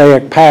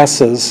MOSAIC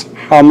passes,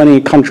 how many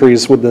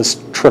countries would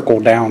this trickle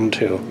down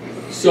to?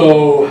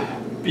 So,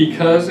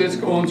 because it's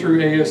going through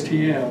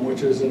ASTM,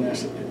 which is an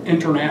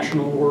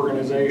international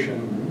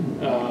organization,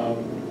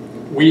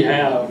 we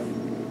have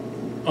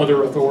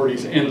other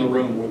authorities in the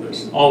room with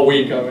us. All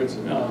week,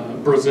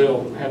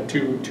 Brazil had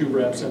two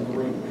reps in the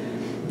room.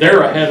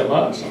 They're ahead of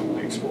us on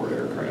light sport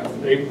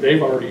aircraft.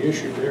 They've already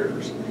issued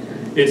theirs.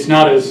 It's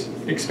not as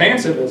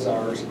expansive as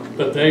ours,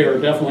 but they are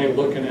definitely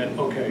looking at,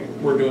 okay,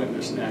 we're doing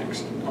this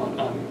next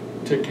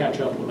to catch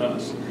up with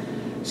us.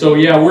 So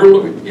yeah, we're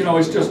looking, you know,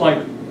 it's just like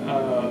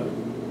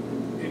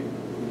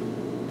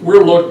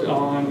we're looked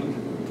on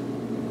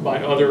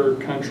by other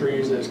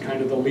countries as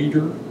kind of the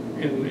leader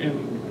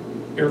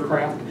in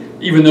aircraft,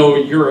 even though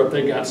in Europe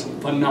they got some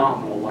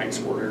phenomenal light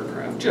sport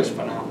aircraft, just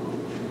phenomenal.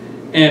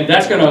 And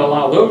that's going to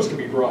allow those to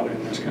be brought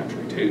in this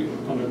country too,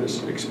 under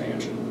this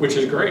expansion, which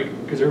is great,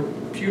 because they're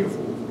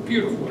beautiful,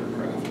 beautiful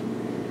aircraft.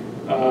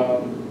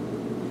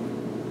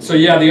 So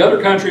yeah, the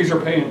other countries are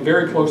paying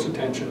very close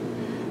attention.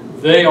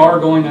 They are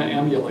going to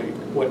emulate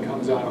what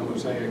comes out of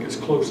MOSAIC as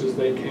close as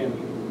they can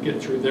get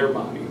through their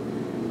body.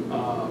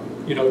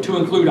 You know, to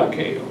include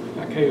ICAO.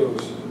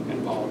 ICAO's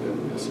involved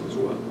in this as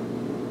well.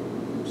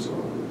 So,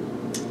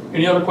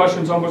 any other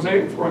questions on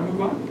MOSAIC before I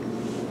move on?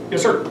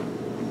 Yes, sir.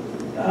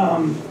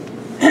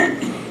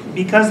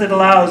 Because it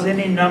allows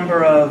any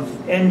number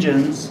of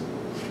engines,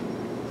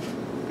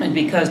 and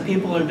because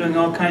people are doing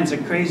all kinds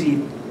of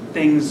crazy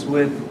things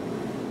with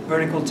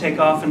vertical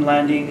takeoff and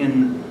landing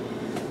and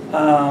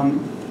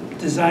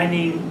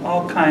designing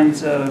all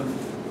kinds of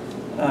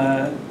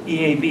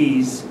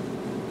EABs,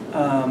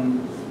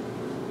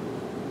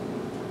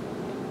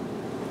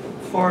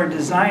 for a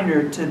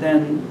designer to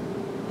then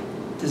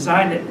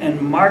design it and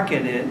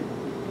market it,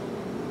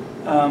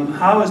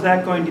 how is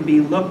that going to be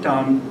looked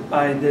on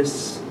by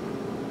this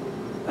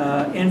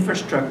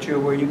infrastructure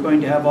where you're going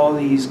to have all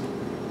these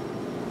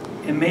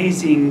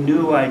amazing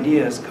new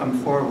ideas come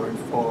forward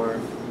for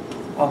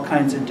all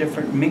kinds of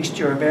different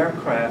mixture of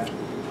aircraft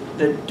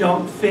that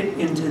don't fit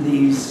into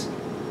these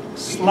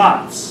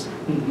slots,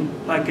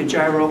 like a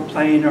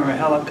gyroplane or a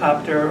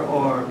helicopter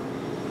or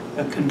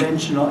a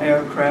conventional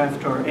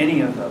aircraft or any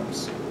of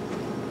those?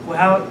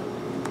 Well,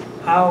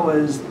 how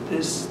is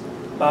this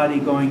body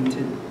going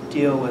to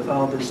deal with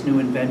all this new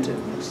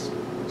inventiveness?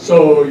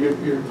 So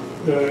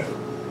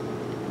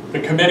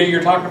the committee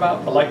you're talking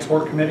about, the Light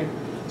Sport Committee?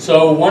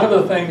 So one of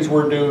the things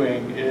we're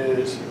doing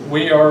is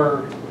we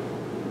are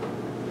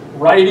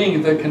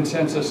writing the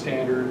consensus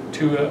standard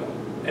to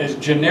as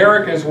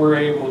generic as we're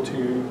able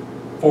to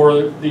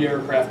for the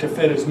aircraft to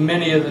fit as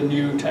many of the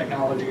new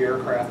technology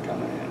aircraft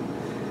coming in,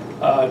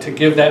 to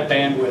give that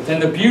bandwidth.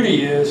 And the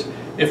beauty is,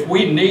 if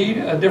we need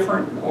a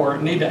different or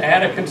need to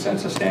add a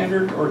consensus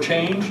standard or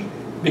change,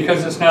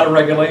 because it's not a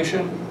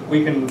regulation,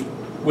 we can,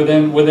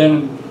 within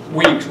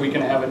weeks, we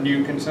can have a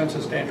new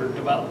consensus standard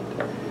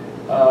developed.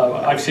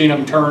 I've seen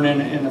them turn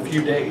in a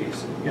few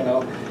days, you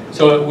know.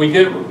 So we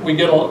get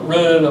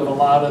rid of a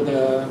lot of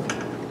the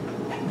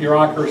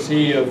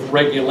bureaucracy of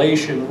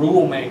regulation,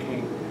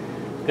 rulemaking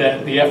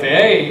that the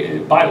FAA,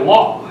 by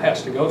law,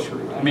 has to go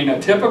through. I mean,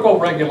 a typical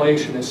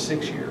regulation is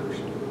 6 years,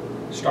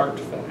 start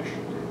to finish.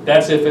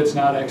 That's if it's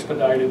not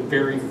expedited.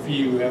 Very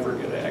few ever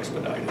get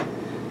expedited.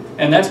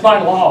 And that's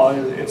by law.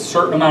 It's a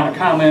certain amount of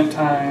comment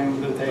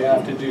time that they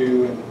have to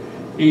do. And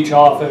each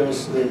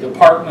office, the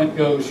department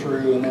goes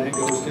through, and then it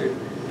goes to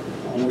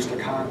almost to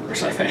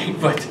Congress, I think.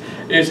 But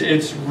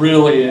it's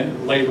really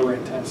labor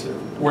intensive,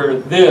 where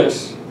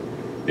this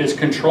is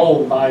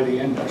controlled by the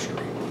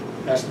industry.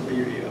 That's the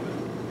beauty of it.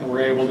 And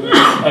we're able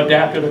to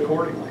adapt it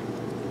accordingly.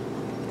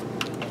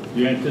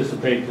 You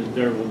anticipate that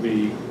there will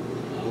be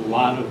a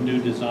lot of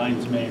new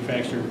designs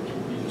manufactured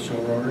in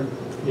short order?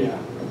 Yeah.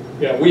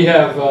 Yeah, we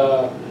have,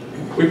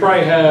 we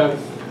probably have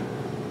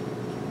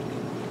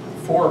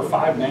 4 or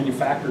 5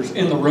 manufacturers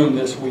in the room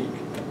this week.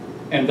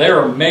 And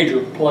they're a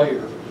major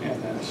player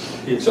in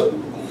this.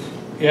 So,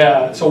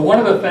 yeah, so one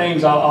of the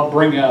things I'll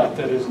bring up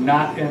that is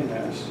not in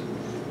this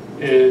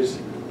is,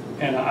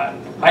 and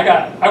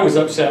I was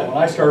upset when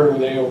I started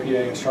with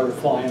AOPA and started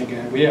flying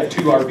again. We have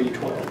 2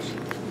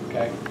 RB-12s,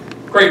 okay?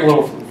 Great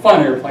little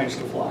fun airplanes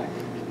to fly.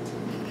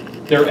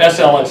 They're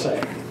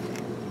SLSA.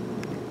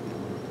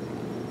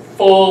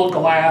 Full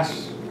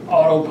glass,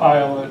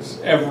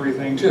 autopilots,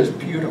 everything, just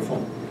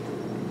beautiful.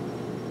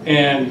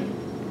 And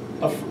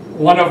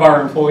one of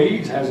our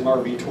employees has an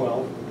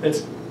RB-12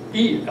 that's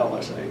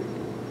ELSA.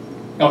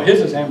 No,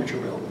 his is amateur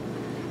built.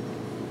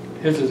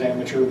 His is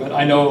amateur, but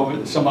I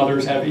know some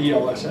others have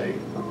ELSA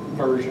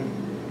version.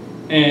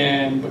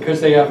 And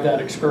because they have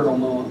that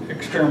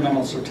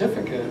experimental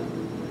certificate,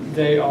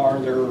 they are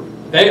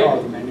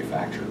the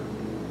manufacturer.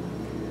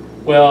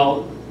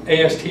 Well,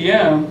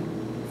 ASTM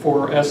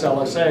for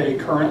SLSA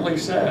currently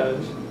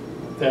says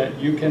that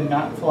you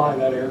cannot fly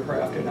that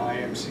aircraft in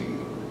IMC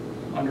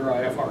under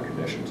IFR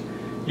conditions.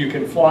 You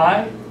can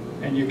fly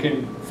and you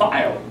can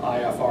file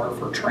IFR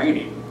for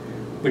training,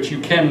 but you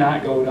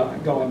cannot go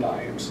into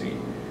IMC.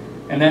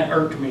 And that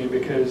irked me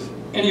because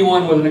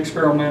anyone with an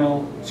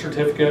experimental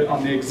certificate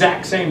on the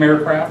exact same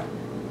aircraft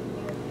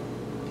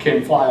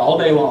can fly all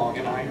day long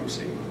in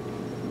IMC,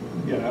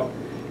 you know?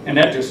 And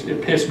that just,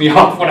 it pissed me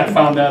off when I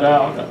found that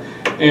out.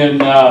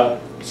 And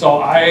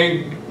so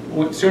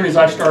as soon as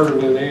I started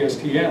with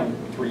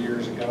ASTM 3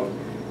 years ago,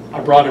 I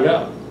brought it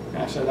up. And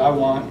I said, I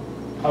want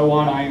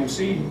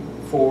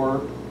IMC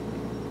for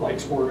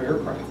light sport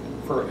aircraft,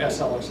 for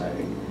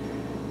SLSA.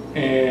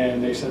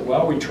 And they said,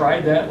 well, we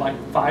tried that like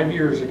 5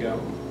 years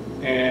ago,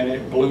 and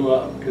it blew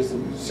up because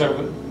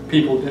several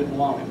people didn't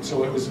want it.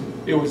 So it was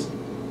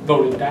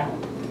voted down.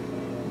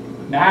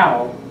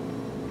 Now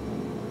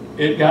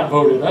it got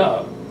voted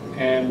up,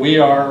 and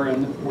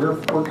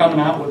we're coming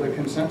out with a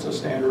consensus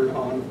standard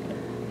on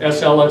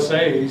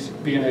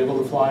SLSAs being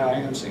able to fly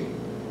IMC.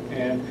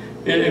 And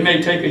it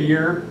may take a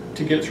year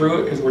to get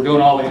through it because we're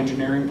doing all the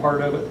engineering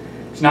part of it.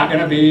 It's not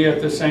going to be at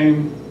the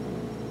same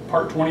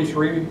Part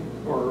 23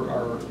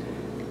 or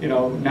you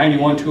know,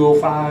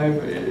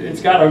 91-205.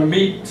 It's got to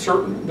meet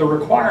the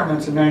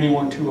requirements of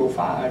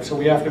 91-205. So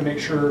we have to make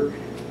sure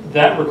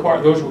that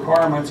those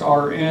requirements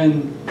are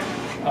in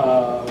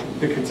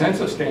the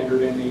consensus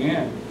standard in the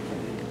end.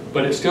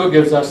 But it still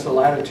gives us the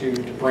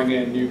latitude to bring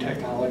in new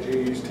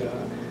technologies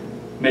to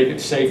make it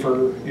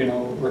safer, you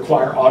know,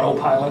 require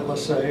autopilot,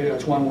 let's say.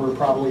 That's one we're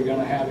probably going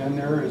to have in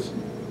there is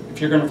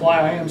if you're going to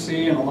fly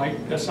IMC and a light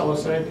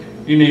SLSA,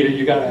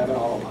 you got to have an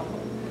autopilot.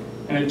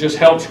 And it just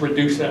helps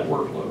reduce that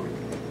workload.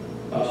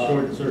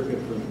 Short circuit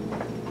from.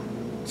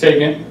 Say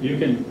again? You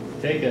can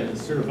take a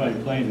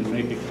certified plane and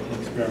make it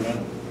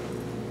experimental.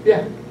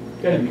 Yeah.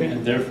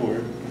 And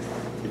therefore,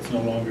 it's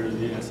no longer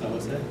the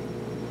SLSA.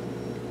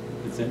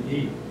 It's an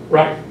E.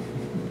 Right.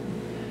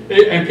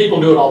 And people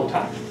do it all the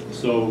time.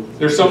 So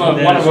there's one of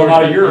them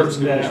out of Europe.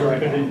 Isn't that a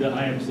shortcut into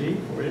IMC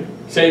for you?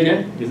 Say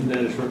again? Isn't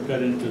that a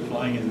shortcut into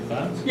flying in the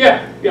clouds?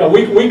 Yeah.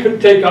 We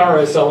could take our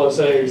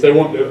SLSAs. They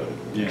won't do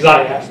it because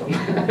I asked them.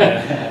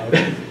 Yeah.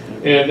 Okay.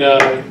 And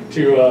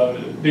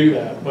to do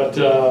that. But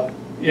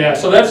yeah,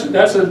 so that's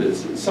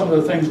some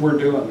of the things we're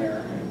doing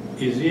there.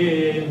 Is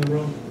EAA in the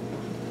room?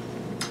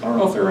 I don't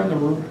know if they're in the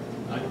room.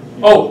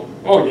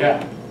 Oh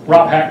yeah,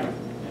 Rob Hackman.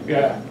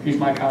 Yeah, he's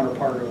my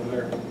counterpart over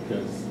there.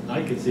 Because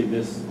I could see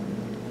this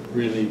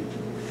really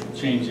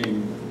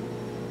changing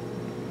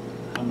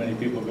how many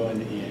people go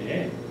into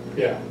EAA.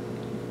 Yeah.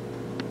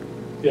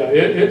 Yeah,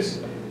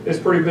 it's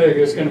pretty big.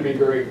 It's going to be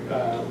great.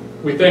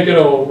 We think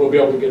we'll be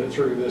able to get it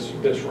through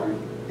this rank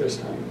this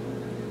time.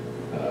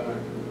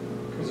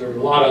 Because there are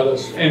a lot of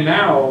us, and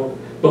now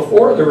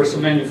before there were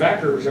some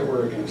manufacturers that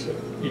were against it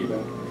even,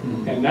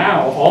 and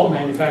now all the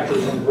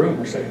manufacturers in the room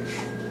are saying,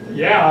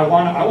 yeah, I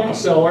want to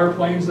sell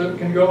airplanes that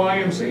can go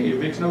IMC. It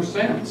makes no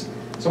sense.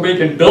 Somebody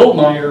can build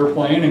my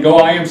airplane and go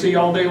IMC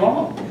all day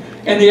long.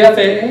 And the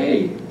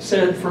FAA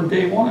said from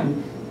day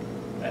one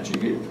that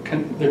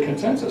the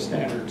consensus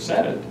standard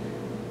said it.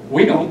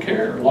 We don't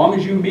care. As long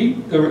as you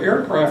meet the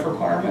aircraft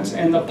requirements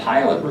and the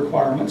pilot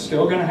requirements,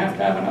 still going to have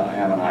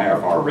an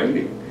IFR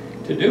rating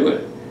to do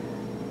it.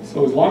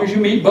 So as long as you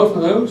meet both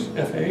of those,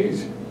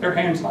 FAAs, they're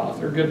hands off.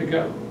 They're good to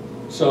go.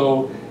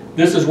 So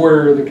this is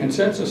where the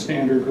consensus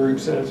standard group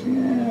says,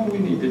 yeah, we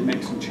need to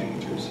make some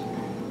changes.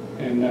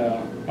 And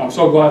I'm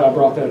so glad I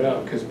brought that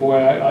up because,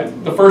 boy,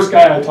 the first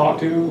guy I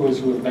talked to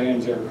was with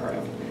Van's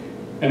Aircraft.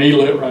 And he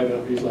lit right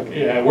up. He's like,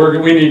 yeah,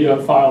 we need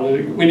to file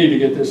it. We need to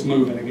get this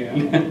moving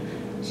again.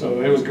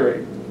 So it was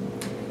great.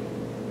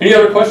 Any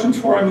other questions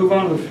before I move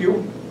on to the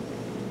fuel?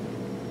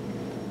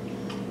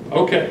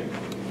 Okay.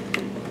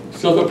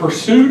 So the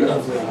pursuit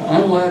of the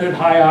unleaded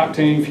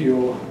high-octane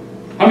fuel.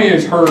 How many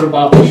has heard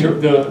about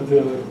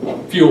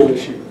the fuel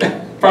issue?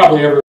 Probably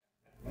everyone.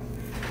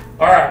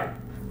 All right.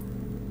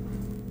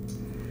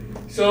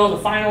 So the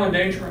final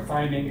endangerment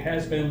finding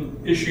has been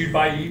issued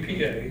by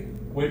EPA,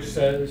 which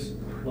says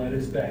lead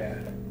is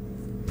bad,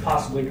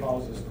 possibly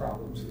causes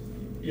problems.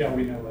 Yeah,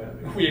 we know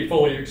that. We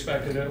fully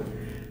expected it.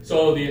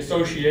 So the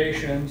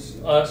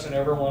associations, us and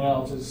everyone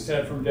else, has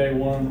said from day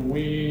one,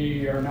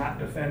 we are not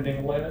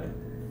defending lead.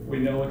 We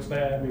know it's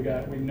bad.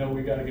 We know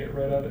we got to get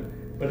rid of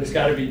it, but it's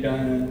got to be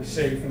done in a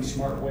safe and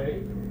smart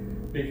way,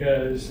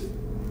 because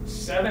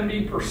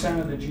 70%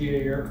 of the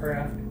GA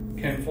aircraft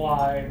can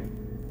fly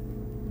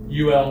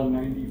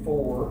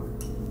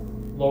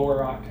UL-94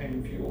 lower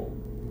octane fuel.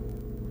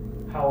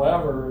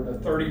 However, the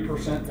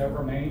 30% that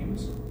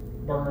remains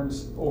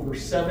burns over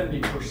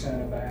 70%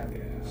 of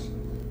avgas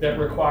that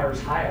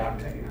requires high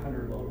octane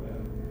 100 low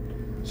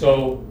lead.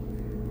 So,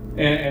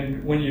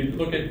 and when you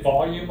look at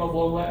volume of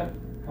low lead,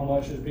 how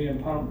much is being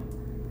pumped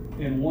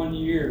in 1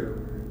 year,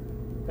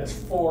 that's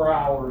 4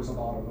 hours of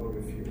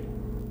automotive fuel.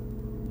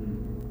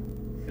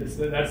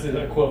 That's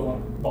the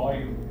equivalent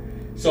volume.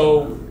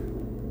 So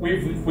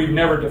we've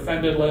never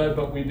defended lead,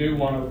 but we do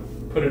want to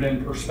put it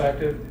in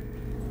perspective.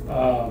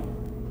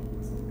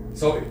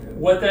 So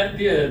what that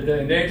did, the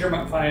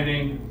endangerment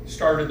finding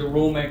started the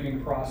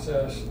rulemaking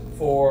process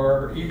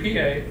for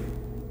EPA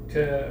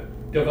to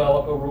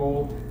develop a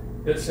rule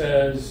that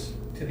says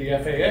to the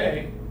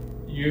FAA,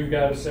 you've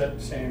got to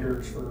set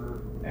standards for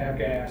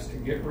avgas to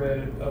get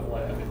rid of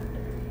lead.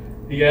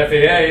 The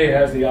FAA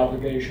has the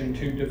obligation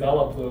to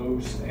develop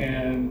those,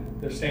 and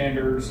the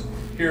standards,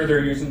 here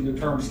they're using the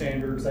term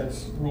standards,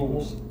 that's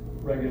rules,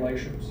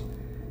 regulations,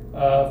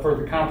 for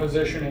the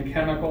composition and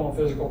chemical and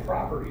physical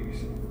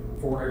properties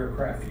for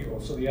aircraft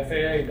fuel. So the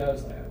FAA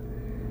does that.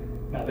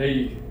 Now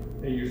they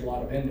use a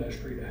lot of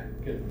industry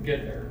to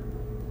get there.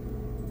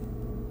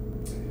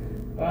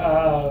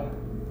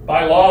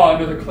 By law,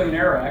 under the Clean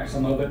Air Act,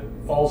 some of it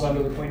falls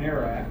under the Clean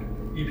Air Act,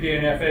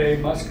 EPA and FAA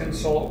must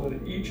consult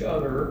with each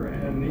other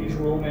and these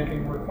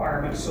rulemaking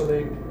requirements so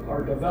they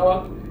are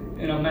developed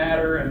in a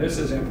manner, and this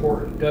is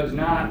important, does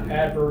not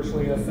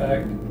adversely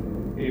affect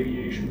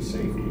aviation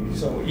safety.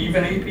 So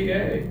even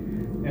EPA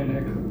and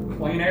the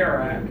Clean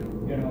Air Act,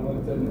 you know,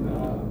 at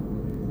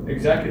the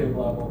executive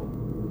level,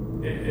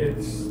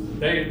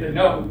 they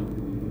know.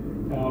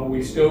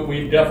 We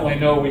definitely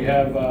know we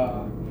have.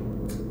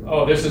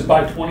 This is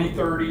by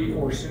 2030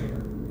 or sooner.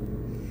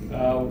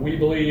 We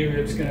believe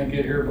it's going to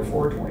get here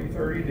before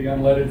 2030. The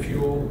unleaded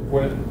fuel,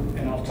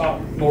 and I'll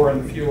talk more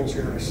on the fuels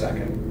here in a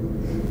second.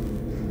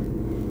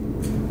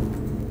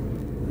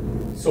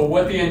 So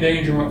what the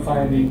endangerment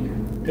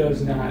finding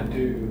does not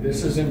do.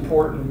 This is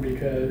important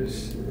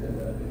because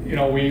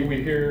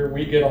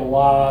we get a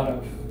lot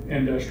of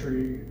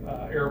industry,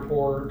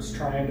 airports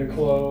trying to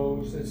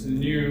close. It's the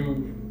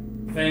new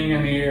thing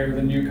in the air.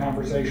 The new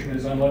conversation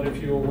is unleaded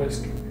fuel.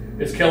 It's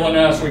killing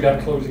us. We got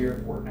to close the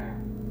airport now.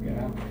 You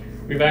know,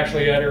 we've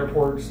actually had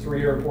airports,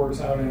 3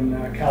 airports out in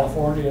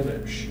California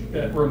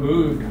that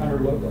removed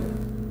 100 load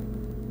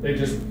lead. They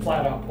just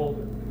flat out pulled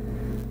it.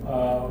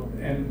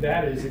 And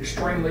that is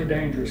extremely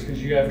dangerous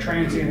because you have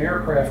transient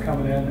aircraft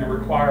coming in that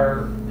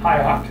require high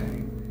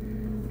octane,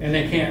 and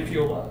they can't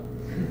fuel up.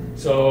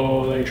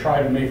 So they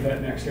try to make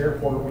that next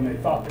airport when they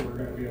thought they were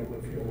going to be able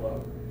to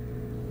fuel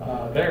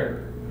up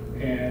there,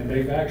 and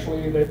they've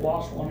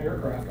lost 1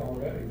 aircraft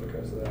already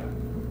because of that.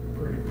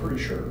 Pretty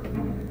sure.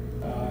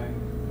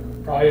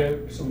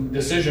 Probably some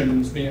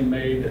decisions being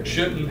made that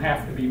shouldn't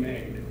have to be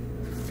made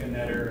in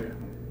that area.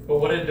 But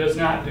what it does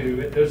not do,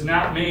 it does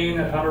not mean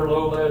that 100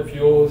 low lead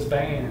fuel is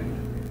banned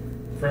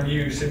from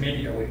use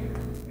immediately.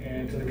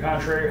 And to the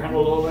contrary, 100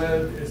 low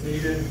lead is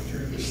needed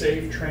through the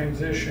safe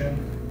transition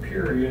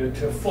period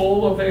to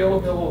full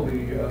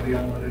availability of the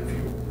unleaded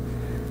fuel.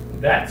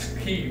 That's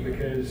key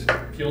because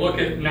if you look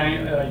at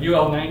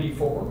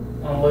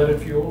UL94 unleaded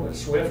fuel that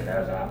Swift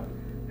has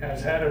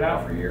had it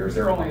out for years,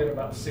 they're only at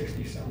about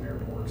 60-some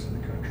airports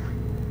in the country.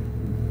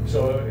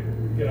 So,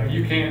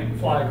 you can't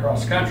fly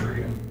across the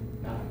country and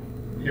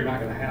you're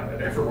not going to have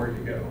it everywhere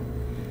you go.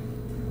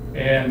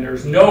 And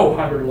there's no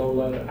 100 low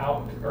lead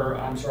out,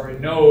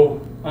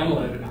 no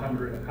unleaded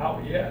 100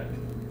 out yet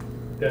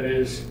that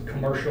is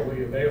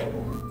commercially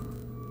available.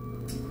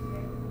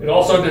 It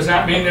also does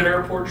not mean that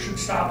airports should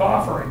stop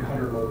offering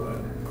 100 low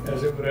lead,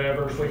 as it would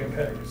adversely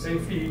impact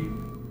safety,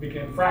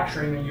 begin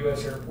fracturing the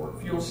U.S. airport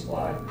fuel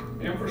supply,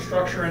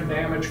 infrastructure, and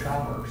damage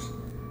commerce.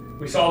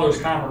 We saw those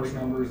commerce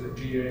numbers that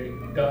GA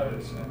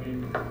does. I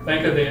mean,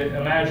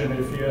 imagine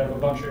if you have a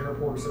bunch of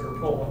airports that are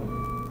pulling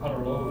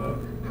 100 low lead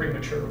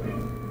prematurely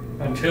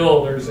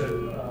until there's a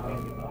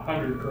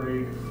 100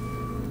 grade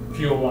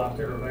fuel out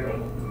there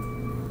available.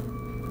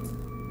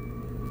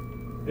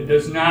 It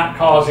does not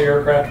cause the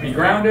aircraft to be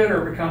grounded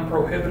or become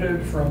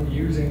prohibited from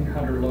using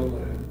 100 low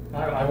lead.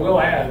 I will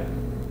add,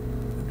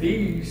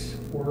 these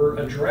were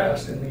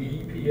addressed in the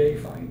EPA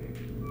finding,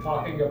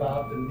 talking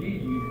about the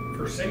need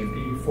for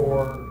safety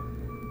for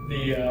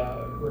the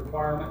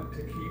requirement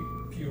to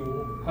keep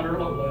fuel 100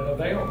 low lead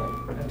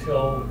available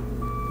until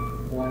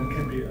one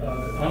can be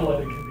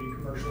unleaded can be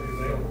commercially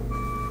available.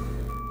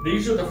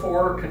 These are the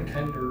 4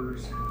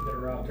 contenders that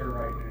are out there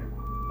right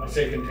now. I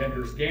say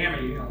contenders.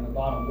 GAMI on the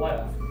bottom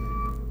left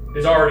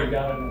has already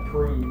got an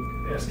approved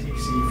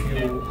STC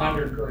fuel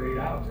 100 grade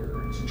out there.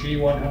 It's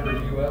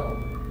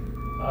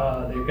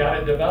G100UL. They've got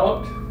it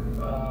developed.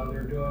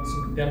 They're doing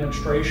some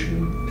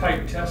demonstration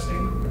type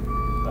testing.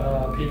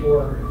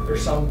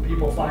 There's some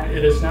people flying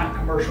it is not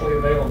commercially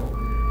available.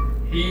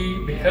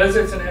 Because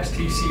it's an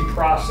STC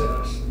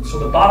process, so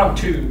the bottom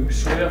 2,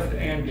 Swift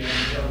and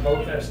GAMI, are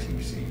both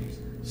STCs,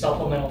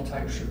 supplemental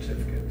type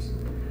certificates.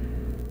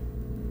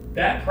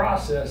 That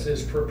process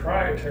is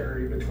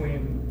proprietary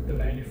between the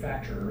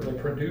manufacturer, the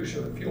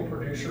producer, the fuel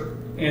producer,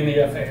 and the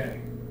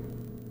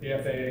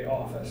FAA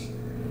office.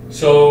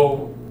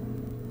 So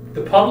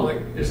the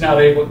public is not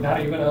able,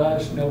 not even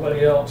us,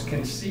 nobody else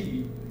can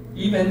see,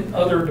 even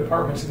other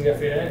departments of the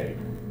FAA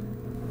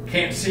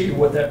can't see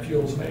what that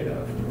fuel is made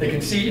of. They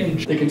can see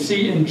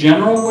in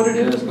general what it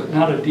is, but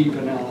not a deep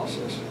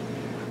analysis.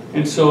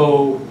 And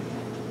so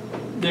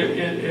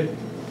there's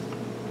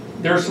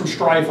some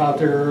strife out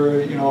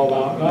there,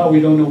 about, we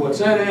don't know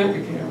what's in it,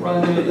 we can't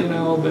run it,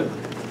 but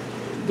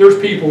there's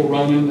people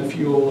running the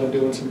fuel and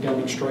doing some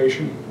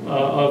demonstration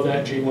of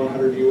that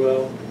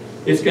G100UL.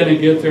 It's going to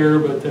get there,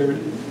 but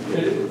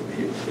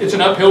it's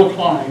an uphill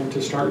climb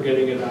to start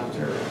getting it out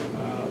there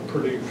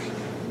produced.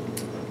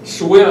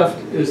 Swift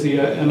is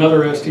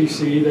another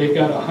STC. They've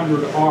got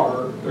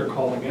 100R, they're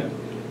calling it.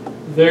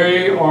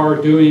 They are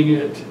doing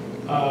it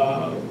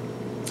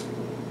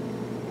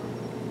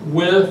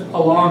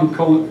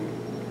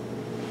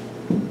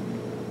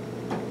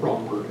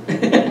wrong word.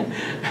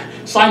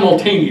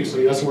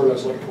 Simultaneously, that's the word I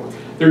was looking for.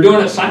 They're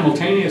doing it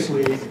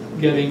simultaneously,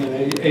 getting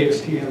an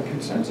ASTM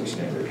consensus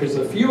standard, because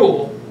the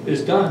fuel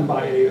is done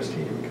by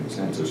ASTM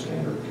consensus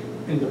standard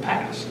in the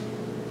past.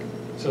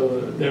 So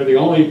they're the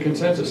only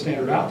consensus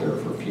standard out there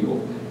for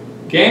fuel.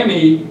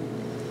 GAMI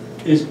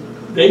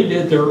they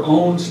did their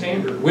own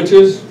standard, which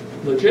is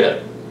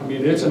legit. I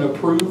mean, it's an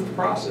approved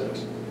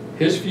process.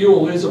 His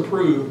fuel is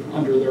approved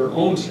under their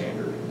own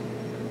standard.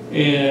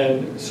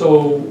 And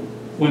so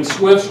when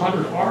Swift's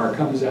 100R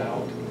comes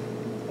out,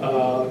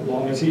 as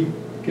long as he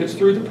gets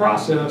through the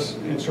process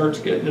and starts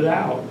getting it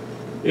out,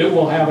 it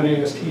will have an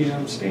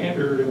ASTM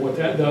standard. And what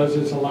that does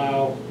is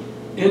allow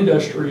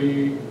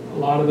industry, a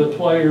lot of the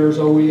players,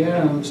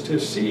 OEMs, to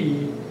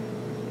see,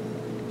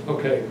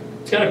 okay,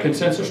 it's got a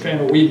consensus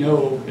standard, we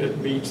know it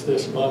meets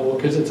this level,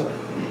 because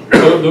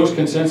those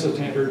consensus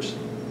standards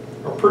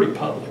are pretty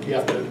public. You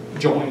have to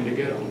join to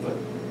get them, but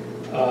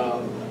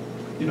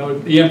you know,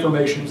 the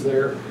information's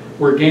there.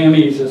 Where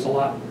GAMI's is a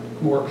lot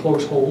more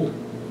close hold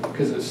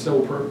because it's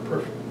so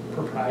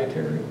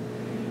proprietary.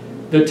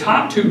 The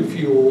top two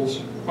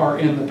fuels are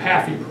in the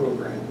PAFI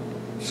program.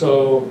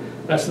 So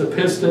that's the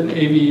Piston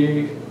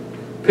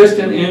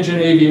Engine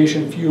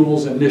Aviation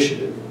Fuels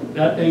Initiative.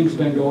 That thing's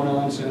been going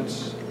on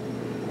since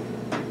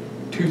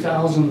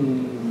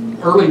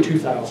early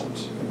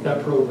 2000s,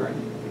 that program.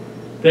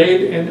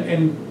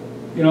 And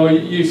you know,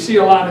 you see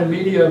a lot in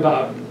media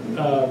about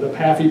the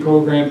PAFI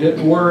program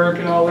didn't work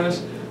and all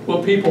this.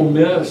 What people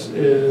miss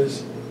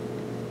is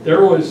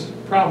there was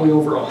probably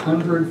over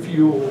 100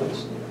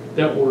 fuels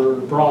that were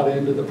brought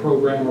into the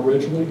program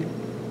originally,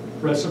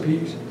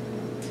 recipes,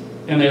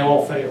 and they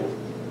all failed.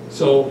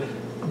 So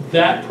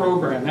that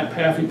program, that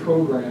PAFI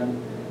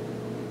program,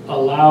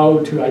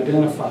 allowed to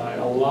identify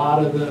a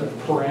lot of the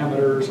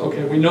parameters.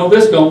 Okay, we know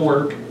this don't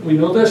work, we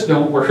know this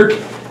don't work,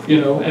 you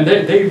know, and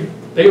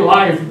they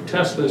live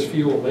test this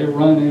fuel. They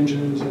run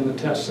engines in the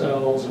test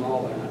cells and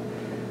all that.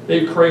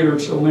 They've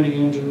cratered so many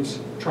engines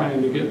trying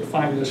to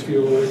find this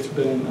fuel. It's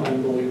been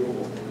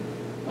unbelievable.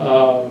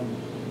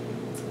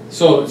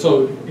 So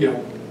you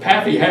know,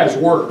 PAFI has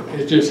worked.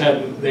 It just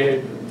hadn't.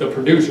 The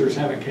producers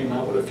haven't came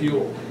out with a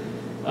fuel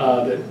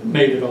that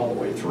made it all the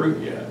way through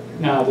yet.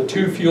 Now the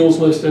two fuels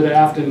listed,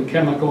 Afton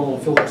Chemical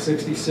and Phillips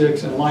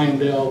 66, and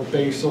Lyondell,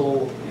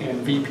 Basel,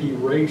 and VP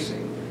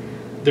Racing.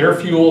 Their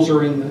fuels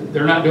are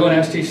they're not doing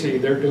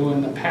STC, they're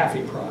doing the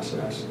PAFI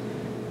process.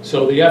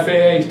 So the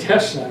FAA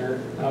test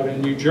center out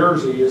in New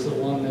Jersey is the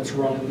one that's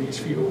running these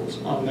fuels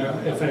on the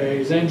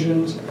FAA's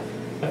engines.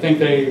 I think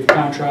they've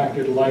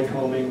contracted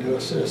Lycoming to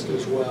assist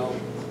as well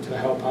to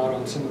help out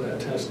on some of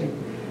that testing.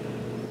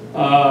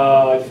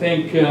 I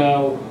think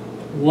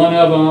one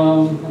of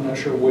them, I'm not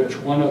sure which,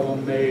 one of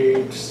them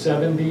made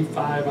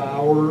 75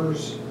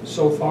 hours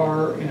so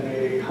far in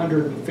a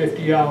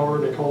 150 hour,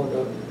 they call it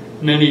a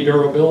mini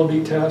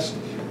durability test,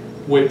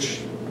 which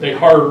they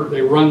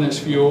run this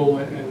fuel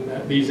and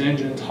these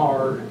engines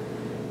hard,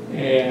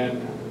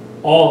 and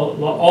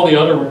all the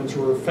other ones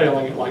were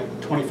failing at like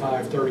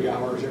 25, 30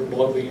 hours. They were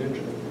below the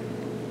engine.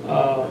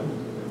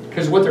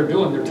 Because what they're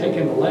doing, they're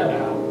taking the lead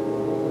out.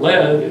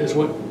 Lead is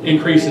what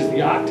increases the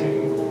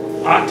octane.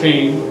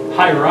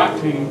 Higher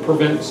octane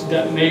prevents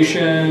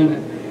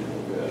detonation.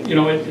 You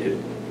know, it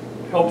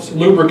helps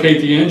lubricate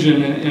the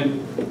engine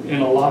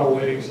in a lot of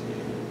ways.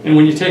 And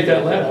when you take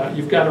that lead out,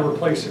 you've got to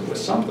replace it with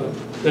something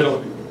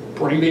that'll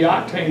bring the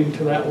octane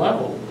to that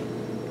level.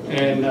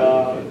 And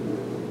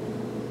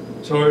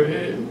so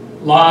a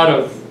lot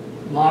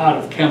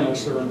of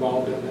chemists are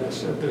involved in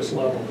this at this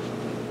level.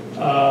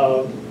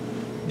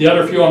 The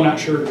other few, I'm not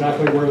sure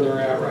exactly where they're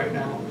at right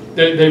now.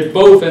 They're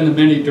both in the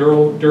mini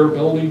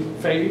durability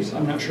phase.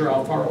 I'm not sure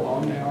how far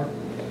along they are.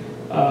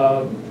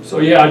 So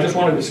yeah, I just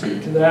wanted to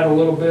speak to that a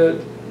little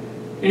bit.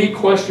 Any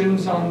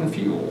questions on the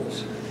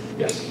fuels?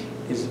 Yes.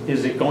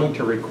 Is it going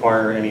to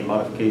require any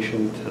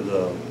modification to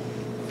the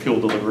fuel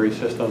delivery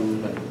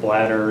system, like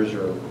bladders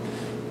or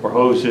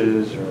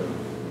hoses or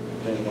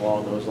anything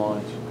along those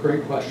lines?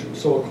 Great question.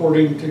 So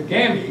according to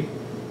GAMI,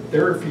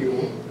 their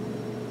fuel,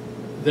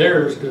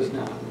 theirs does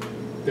not.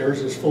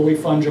 Theirs is fully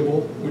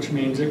fungible, which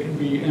means it can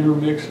be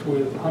intermixed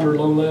with 100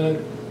 low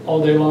lead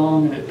all day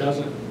long and it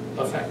doesn't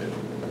affect it.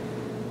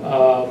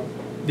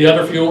 The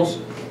other fuels,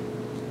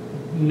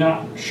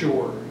 not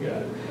sure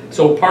yet.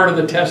 So part of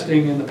the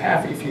testing in the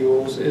PAFI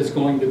fuels is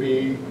going to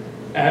be,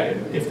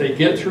 if they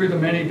get through the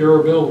mini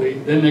durability,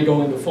 then they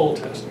go into full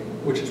testing,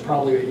 which is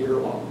probably a year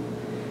long.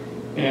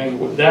 And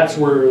that's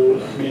where,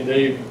 I mean,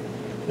 they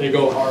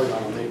go hard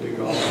on them. They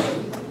do all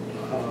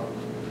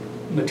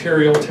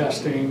material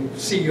testing,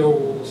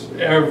 seals,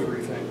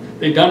 everything.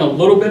 They've done a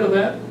little bit of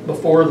that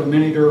before the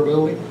mini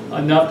durability,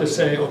 enough to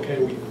say, okay,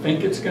 we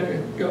think it's going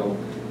to go.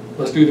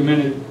 Let's do the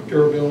mini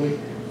durability.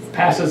 If it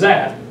passes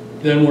that,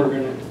 then we're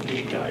going to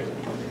deep dive it.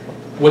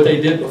 What they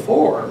did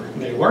before,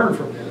 and they learned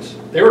from this,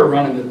 they were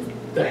running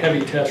the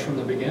heavy test from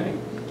the beginning,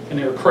 and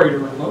they were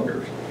cratering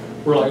motors.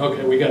 We're like,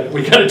 okay, we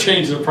got to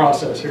change the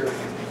process here.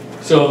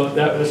 So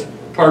that was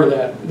part of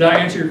that. Did I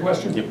answer your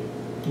question? Yep.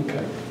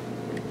 Okay.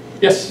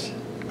 Yes.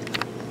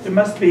 There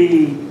must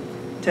be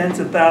tens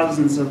of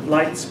thousands of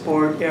light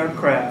sport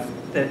aircraft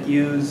that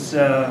use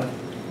a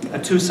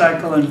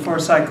 2-cycle and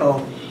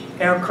 4-cycle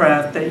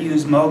aircraft that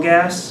use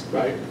MOGAS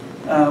Right.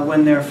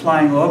 When they're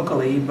flying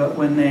locally, but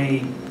when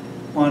they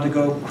want to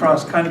go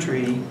cross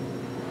country,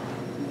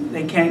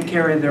 they can't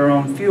carry their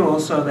own fuel,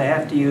 so they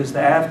have to use the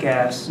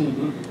avgas.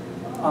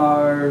 Mm-hmm.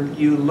 Are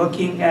you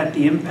looking at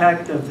the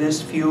impact of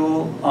this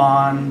fuel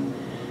on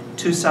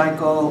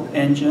 2-cycle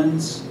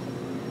engines?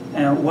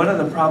 And one of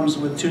the problems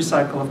with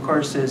 2-cycle, of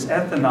course, is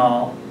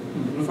ethanol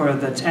for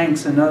the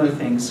tanks and other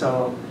things.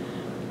 So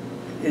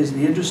is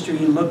the industry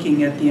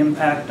looking at the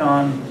impact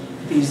on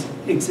these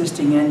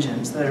existing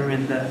engines that are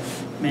in the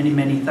many,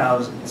 many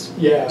thousands?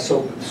 Yeah,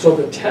 so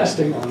the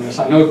testing on this,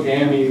 I know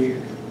GAMI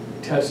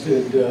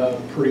tested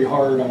pretty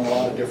hard on a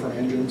lot of different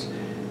engines.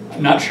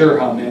 I'm not sure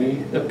how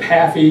many. The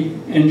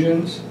PAFI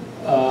engines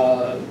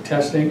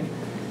testing,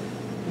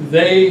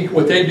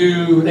 what they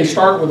do, they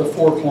start with a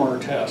 4-corner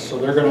test. So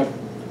they're going to,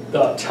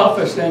 the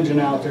toughest engine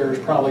out there is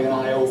probably an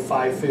IO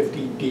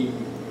 550D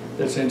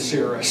that's in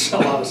Cirrus. A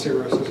lot of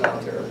Cirrus is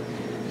out there.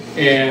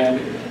 And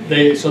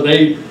they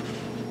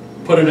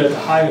put it at the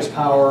highest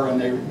power,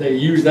 and they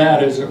use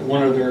that as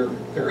one of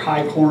their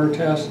high corner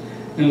tests,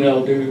 and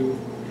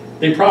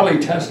they probably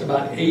test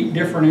about 8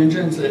 different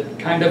engines that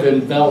kind of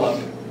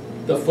envelop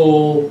the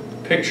full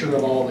picture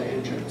of all the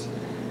engines,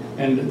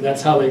 and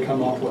that's how they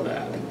come up with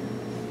that.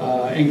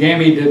 And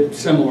GAMI did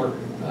similar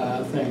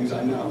things,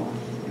 I know,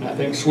 and I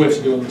think Swift's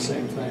doing the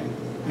same thing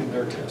in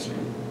their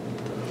testing.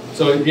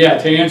 So yeah,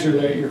 to answer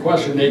your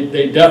question,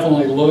 they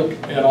definitely look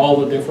at all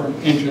the different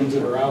engines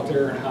that are out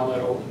there and how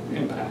that'll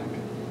impact.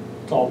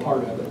 It's all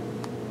part of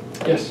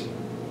it. Yes?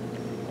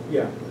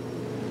 Yeah.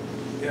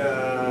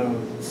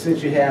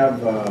 Since you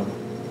have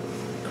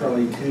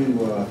currently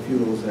 2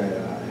 fuels that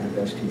have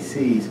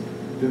STCs,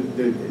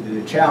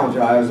 the challenge,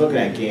 I was looking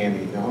at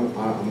GAMI.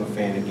 I'm a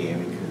fan of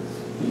GAMI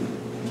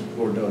because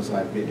Lord knows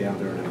I've been down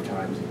there enough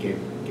times and gave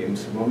them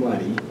some more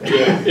money.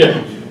 Yeah,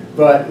 yeah.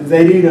 But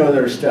they do know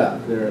their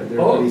stuff. They're a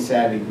pretty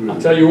savvy group.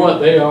 I'll tell you what,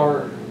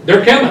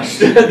 they're chemists.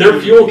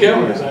 They're fuel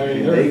chemists. I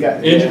mean, they're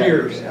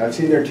engineers. I've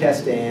seen their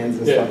test stands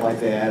and stuff like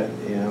that.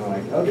 You know,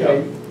 like,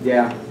 okay,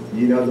 yeah,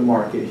 you know the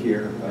market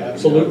here.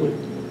 Absolutely. You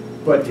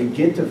know. But to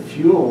get the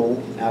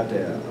fuel out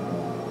to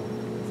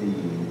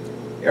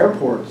the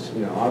airports,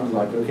 you know, I was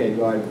like, okay,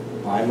 do I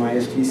buy my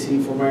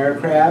STC for my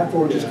aircraft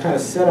or just kind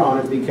of sit on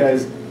it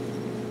because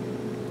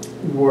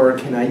where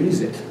can I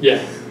use it?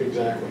 Yeah,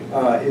 exactly.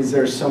 Is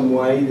there some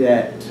way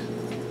that,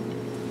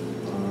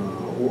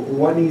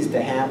 what needs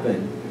to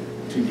happen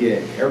to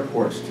get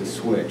airports to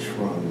switch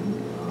from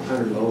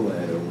 100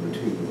 OLED over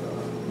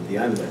to the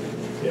unlimited?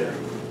 Yeah,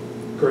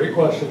 great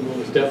question. It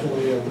was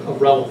definitely a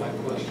relevant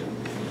question.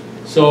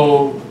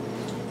 So,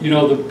 you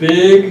know,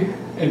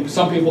 and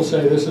some people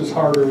say this is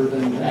harder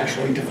than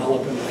actually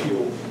developing the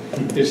fuel,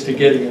 is to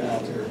getting it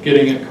out there,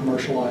 getting it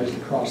commercialized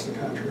across the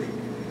country.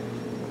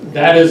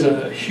 That is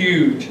a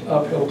huge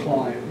uphill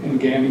climb in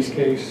GAMI's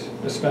case,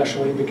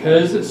 especially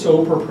because it's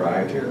so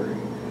proprietary.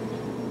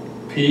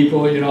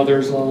 People, you know,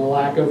 there's a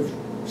lack of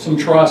some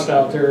trust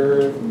out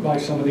there by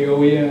some of the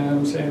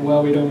OEMs saying,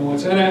 well, we don't know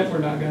what's in it, we're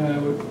not going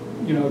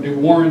to, you know, do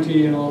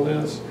warranty and all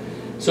this.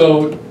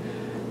 So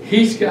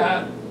he's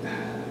got,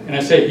 and I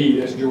say he,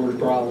 that's George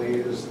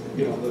Bradley, is,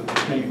 you know,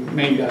 the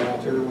main guy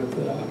out there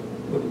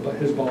with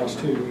his boss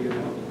too, you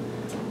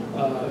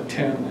know,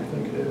 Tim, I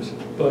think it is.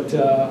 But,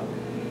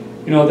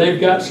 you know, they've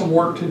got some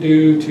work to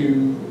do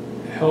to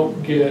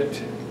help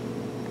get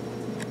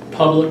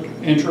public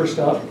interest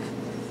up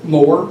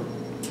more,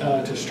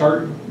 to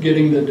start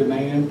getting the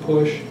demand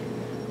push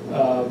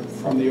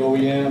from the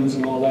OEMs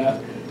and all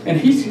that.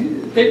 And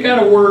they've got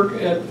to work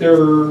at their,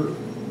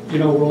 you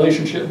know,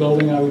 relationship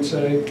building, I would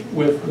say,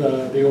 with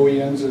the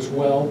OEMs as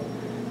well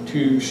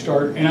to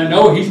start. And I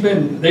know they've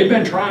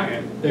been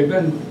trying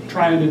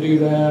to do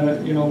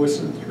that, you know,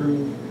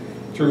 through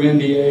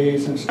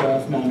NDAs and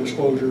stuff,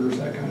 non-disclosures,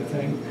 that kind of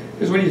thing.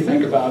 Because when you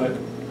think about it,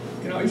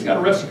 you know, he's got a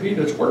recipe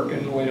that's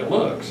working the way it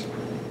looks.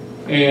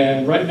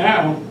 And right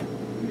now,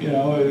 you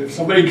know, if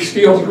somebody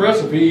steals the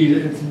recipe,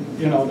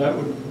 you know, that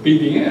would be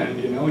the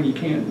end, you know, and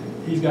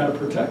he's got to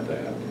protect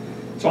that.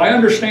 So I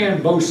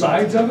understand both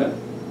sides of it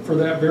for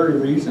that very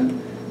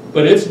reason,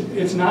 but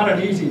it's not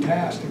an easy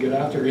task to get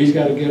out there. He's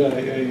got to get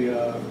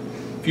a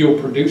fuel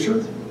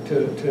producer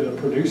to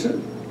produce it,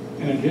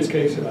 and in his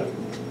case,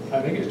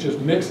 I think it's just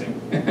mixing,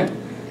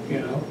 you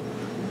know,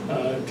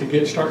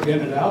 to start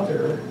getting it out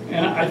there.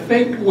 And I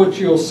think what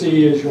you'll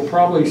see is you'll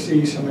probably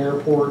see some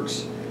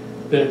airports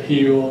that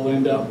he'll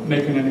end up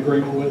making an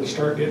agreement with to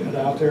start getting it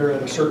out there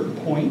at a certain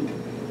point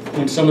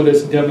when some of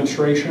this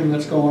demonstration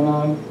that's going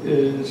on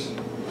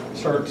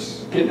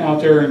starts getting out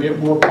there and get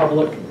more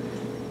public.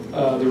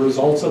 The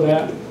results of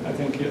that, I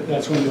think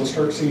that's when you'll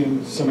start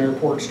seeing some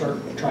airports start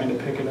trying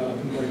to pick it up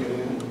and bring it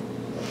in.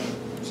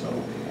 So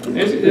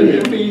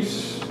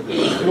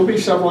It'll be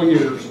several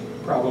years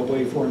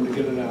probably for him to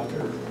get it out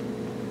there.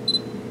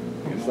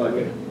 It's like,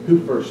 who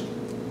first?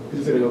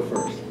 Who's going to go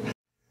first?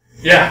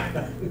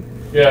 Yeah,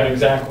 yeah,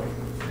 exactly.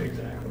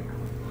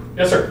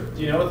 Yes, sir.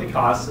 Do you know what the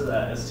cost of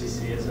that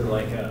STC is? Is it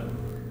like a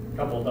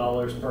couple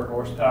dollars per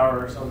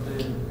horsepower or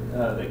something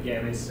that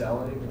Gammy's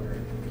selling? Or?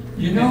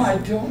 You know, I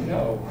don't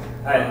know.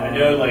 I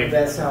know, like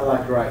That sounds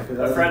like right.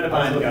 a friend of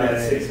mine got a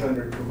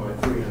 600 for my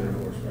 300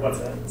 horsepower. What's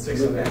that?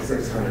 600.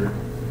 600.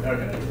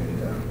 Okay.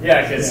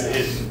 Yeah, because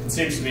it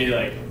seems to me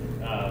like you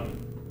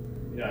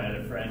know, I had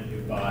a friend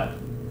who bought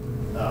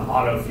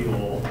auto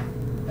fuel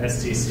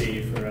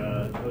STC for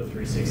a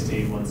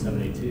 0360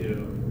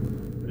 172.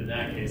 In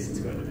that case, it's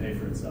going to pay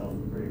for itself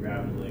pretty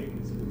rapidly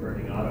because you're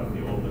burning auto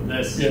fuel. But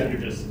this, you're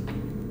just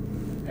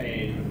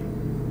paying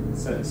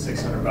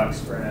 $600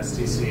 for an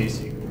STC,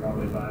 so you can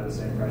probably buy the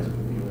same price of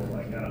fuel.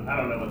 Like I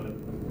don't know what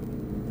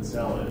the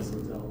sell is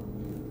until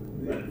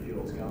that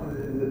fuel's gone.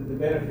 The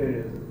benefit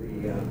is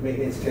the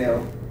maintenance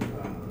tail.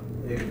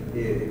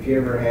 If you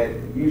ever had,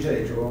 usually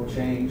it's your oil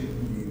change,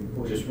 you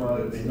pull your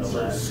plugs and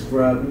start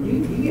scrub.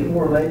 You get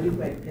more lead, you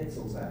make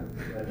pencils out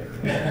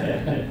of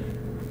it.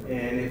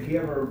 And if you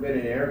ever been in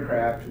an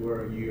aircraft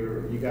where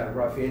you got a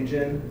rough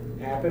engine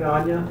happen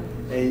on you,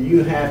 and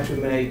you have to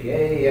make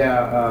a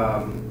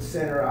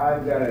center,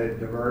 I've got to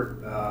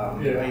divert,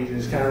 the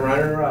engine's kind of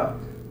running her up.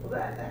 Well,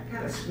 that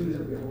kind of screws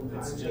up your whole time.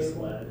 It's just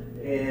lead.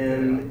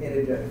 And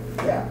it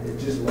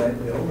just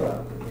lead build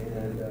up,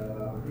 and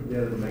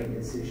the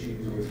maintenance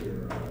issues with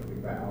your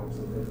valves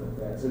and things like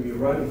that. So you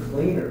run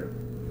cleaner,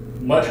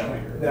 much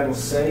cleaner. That'll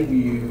save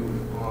you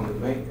on the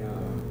maintenance.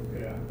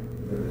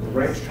 The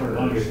wrench turner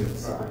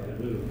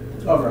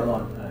over a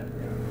long time.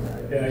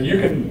 Yeah, you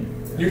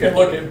can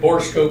look at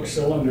bore scope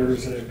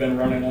cylinders that have been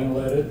running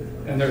unleaded,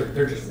 and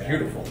they're just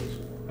beautiful.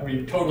 I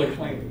mean, totally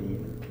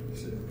clean.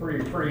 It's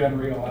pretty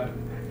unreal.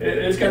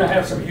 It's going to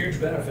have some huge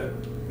benefit,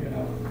 you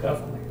know,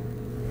 definitely.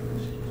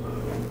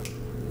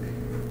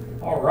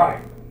 All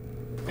right.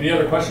 Any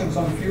other questions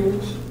on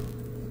fuels?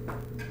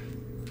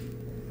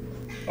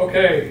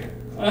 Okay.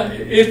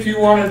 If you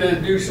wanted to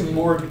do some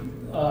more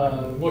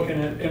looking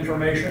at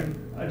information,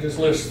 I just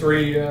list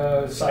 3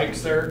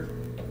 sites there.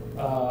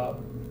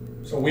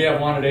 So we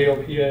have one at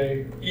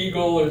AOPA.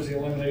 EAGLE is the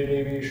Eliminate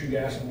Aviation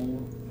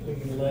Gasoline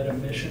Lead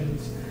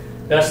Emissions.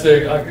 That's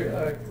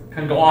the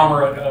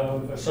conglomerate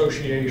of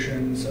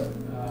associations,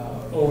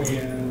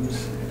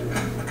 OEMs,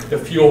 the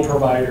fuel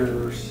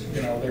providers.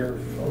 You know, there are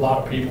a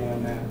lot of people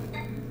in that.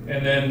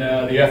 And then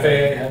the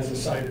FAA has a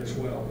site as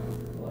well.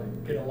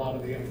 Like, get a lot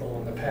of the info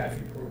on the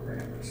PAFI program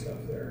and stuff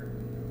there.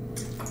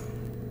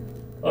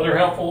 Other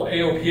helpful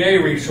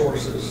AOPA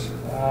resources.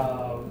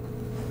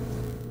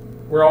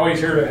 We're always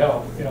here to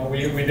help. You know,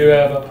 we do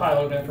have a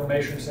pilot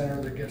information center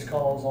that gets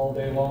calls all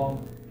day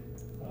long.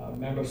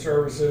 Member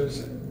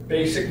services,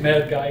 basic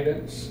med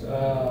guidance.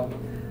 How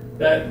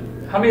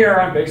many are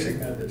on basic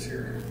med this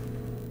year?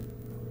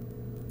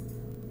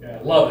 Yeah,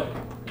 love it.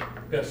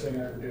 Best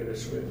thing I ever did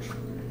is switch.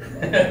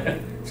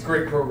 It's a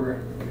great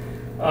program.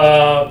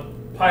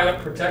 Pilot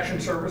protection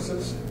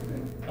services.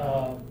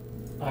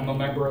 I'm a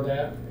member of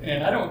that,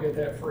 and I don't get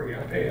that free.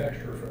 I pay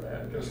extra for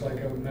that, just like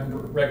a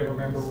regular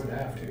member would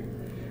have to.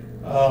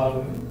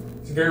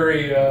 It's a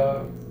very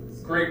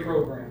great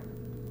program,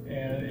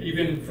 and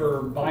even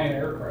for buying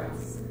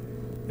aircraft,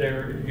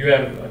 you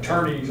have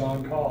attorneys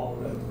on call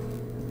that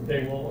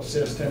they will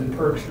assist in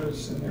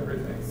purchase and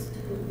everything,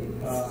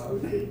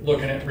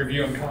 looking at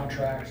reviewing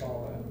contracts,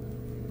 all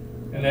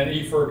that. And then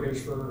EFERC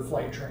is for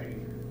flight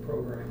training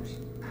programs.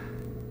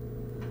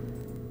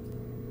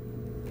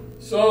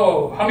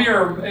 So, how many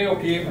are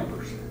AOPA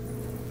members?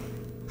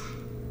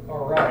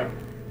 All right.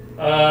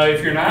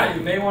 If you're not,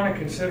 you may want to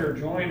consider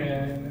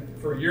joining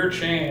for your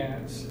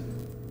chance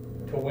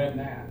to win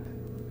that.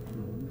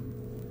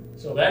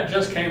 So that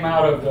just came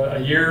out of a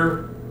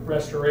year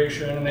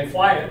restoration, and they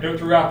fly it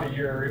throughout the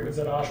year. It was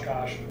at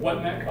Oshkosh.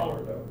 Wasn't that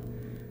color though.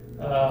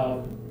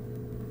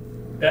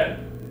 That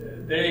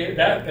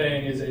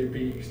thing is a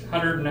beast.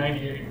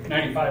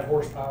 95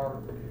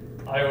 horsepower,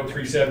 IO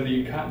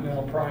 370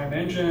 Continental Prime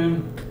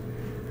engine.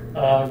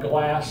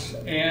 Glass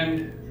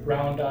and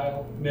round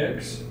dial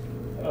mix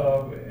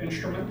of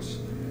instruments,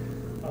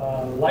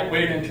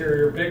 lightweight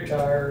interior, big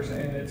tires,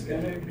 and it's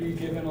going to be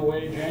given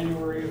away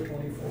January of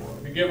 24.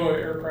 We give an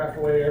aircraft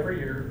away every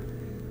year.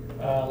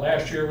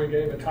 Last year we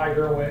gave a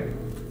Tiger away.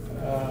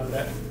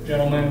 That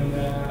gentleman,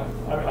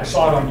 I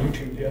saw it on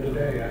YouTube the other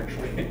day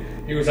actually.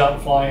 He was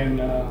out flying,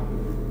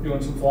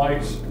 doing some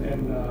flights,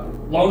 and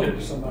loaned it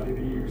to somebody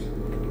to use.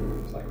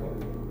 It's like, well,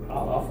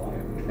 I'll fly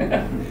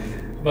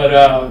it. But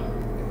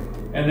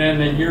and then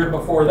the year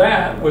before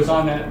that was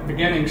on that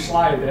beginning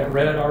slide, that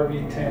red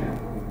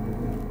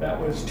RV-10. That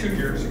was 2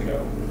 years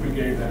ago. We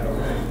gave that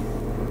away.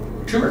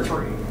 2 or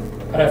 3.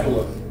 I'd have to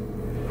look.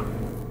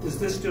 Does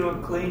this do a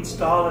clean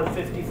stall at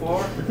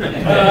 54?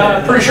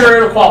 Pretty sure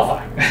it'll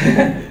qualify.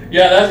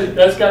 Yeah,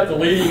 that's got the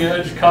leading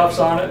edge cuffs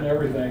on it and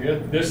everything.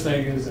 This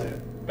thing is a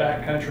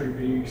backcountry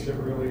beast. It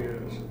really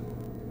is.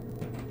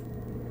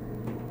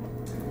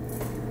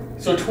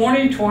 So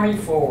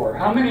 2024,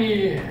 how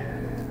many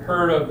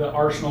heard of the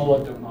Arsenal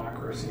of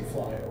Democracy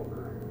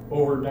flyover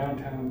over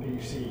downtown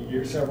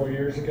DC several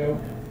years ago?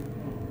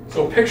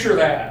 So picture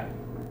that.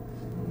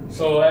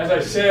 So as I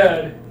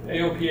said,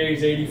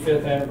 AOPA's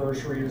 85th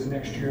anniversary is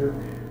next year.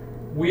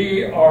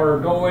 We are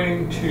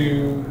going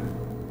to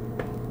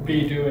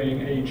be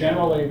doing a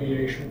general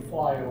aviation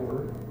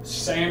flyover,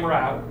 same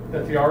route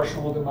that the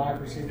Arsenal of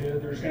Democracy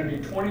did. There's going to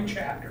be 20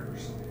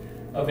 chapters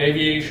of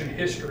aviation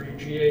history,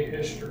 GA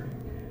history,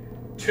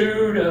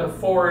 2 to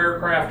 4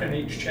 aircraft in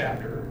each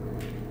chapter.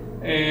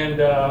 And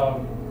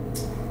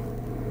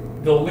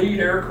the lead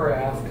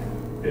aircraft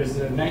is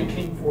the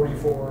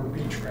 1944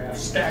 Beechcraft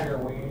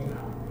Staggerwing.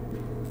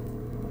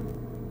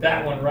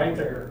 That one right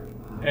there.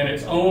 And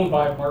it's owned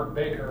by Mark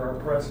Baker, our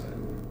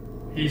president.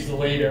 He's the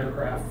lead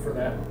aircraft for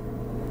that.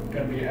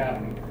 Going to be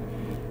happening.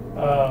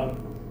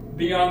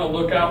 Be on the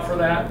lookout for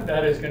that.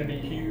 That is going to be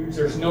huge.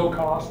 There's no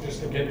cost just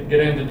to get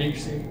into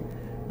DC.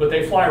 But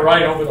they fly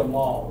right over the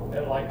mall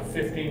at like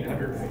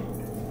 1,500 feet.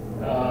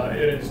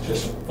 It is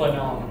just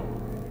phenomenal.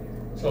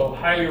 So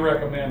highly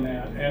recommend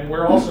that. And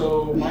we're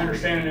also, my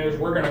understanding is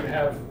we're going to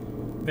have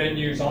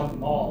venues on the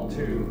mall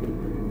too.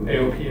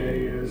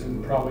 AOPA is,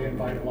 and probably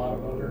invite a lot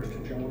of others to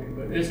join.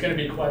 But it's going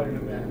to be quite an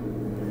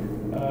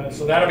event.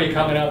 So that'll be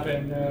coming up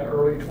in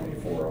early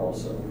 24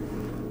 also.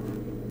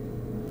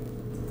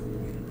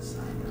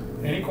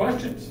 Any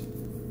questions?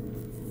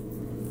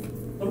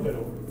 A little bit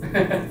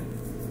over.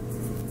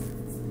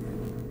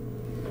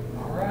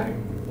 All right.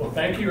 Well,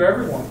 thank you,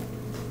 everyone.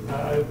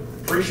 I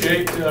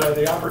appreciate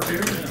the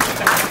opportunity.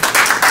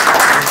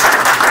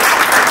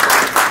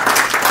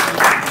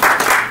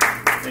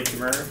 Thank you,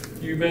 Mary.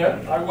 You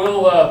bet. I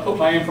will put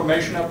my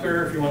information up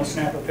there if you want to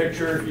snap a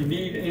picture. If you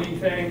need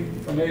anything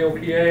from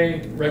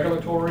AOPA,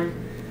 regulatory,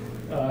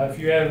 if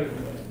you have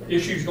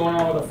issues going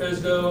on with a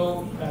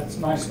FSDO, that's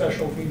my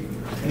specialty.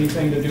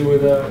 Anything to do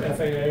with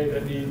FAA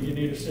that you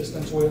need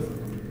assistance with.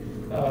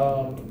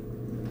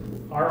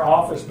 Our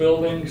office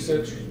building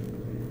sits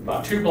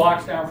about 2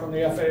 blocks down from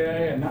the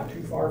FAA and not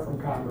too far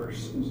from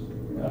Congress.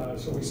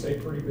 So we stay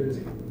pretty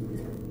busy.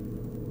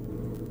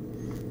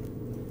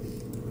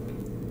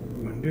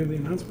 You want to do the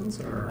announcements?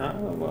 Or?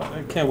 Well,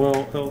 I can't.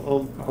 Well,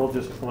 I'll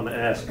just want to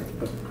ask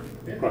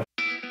a question.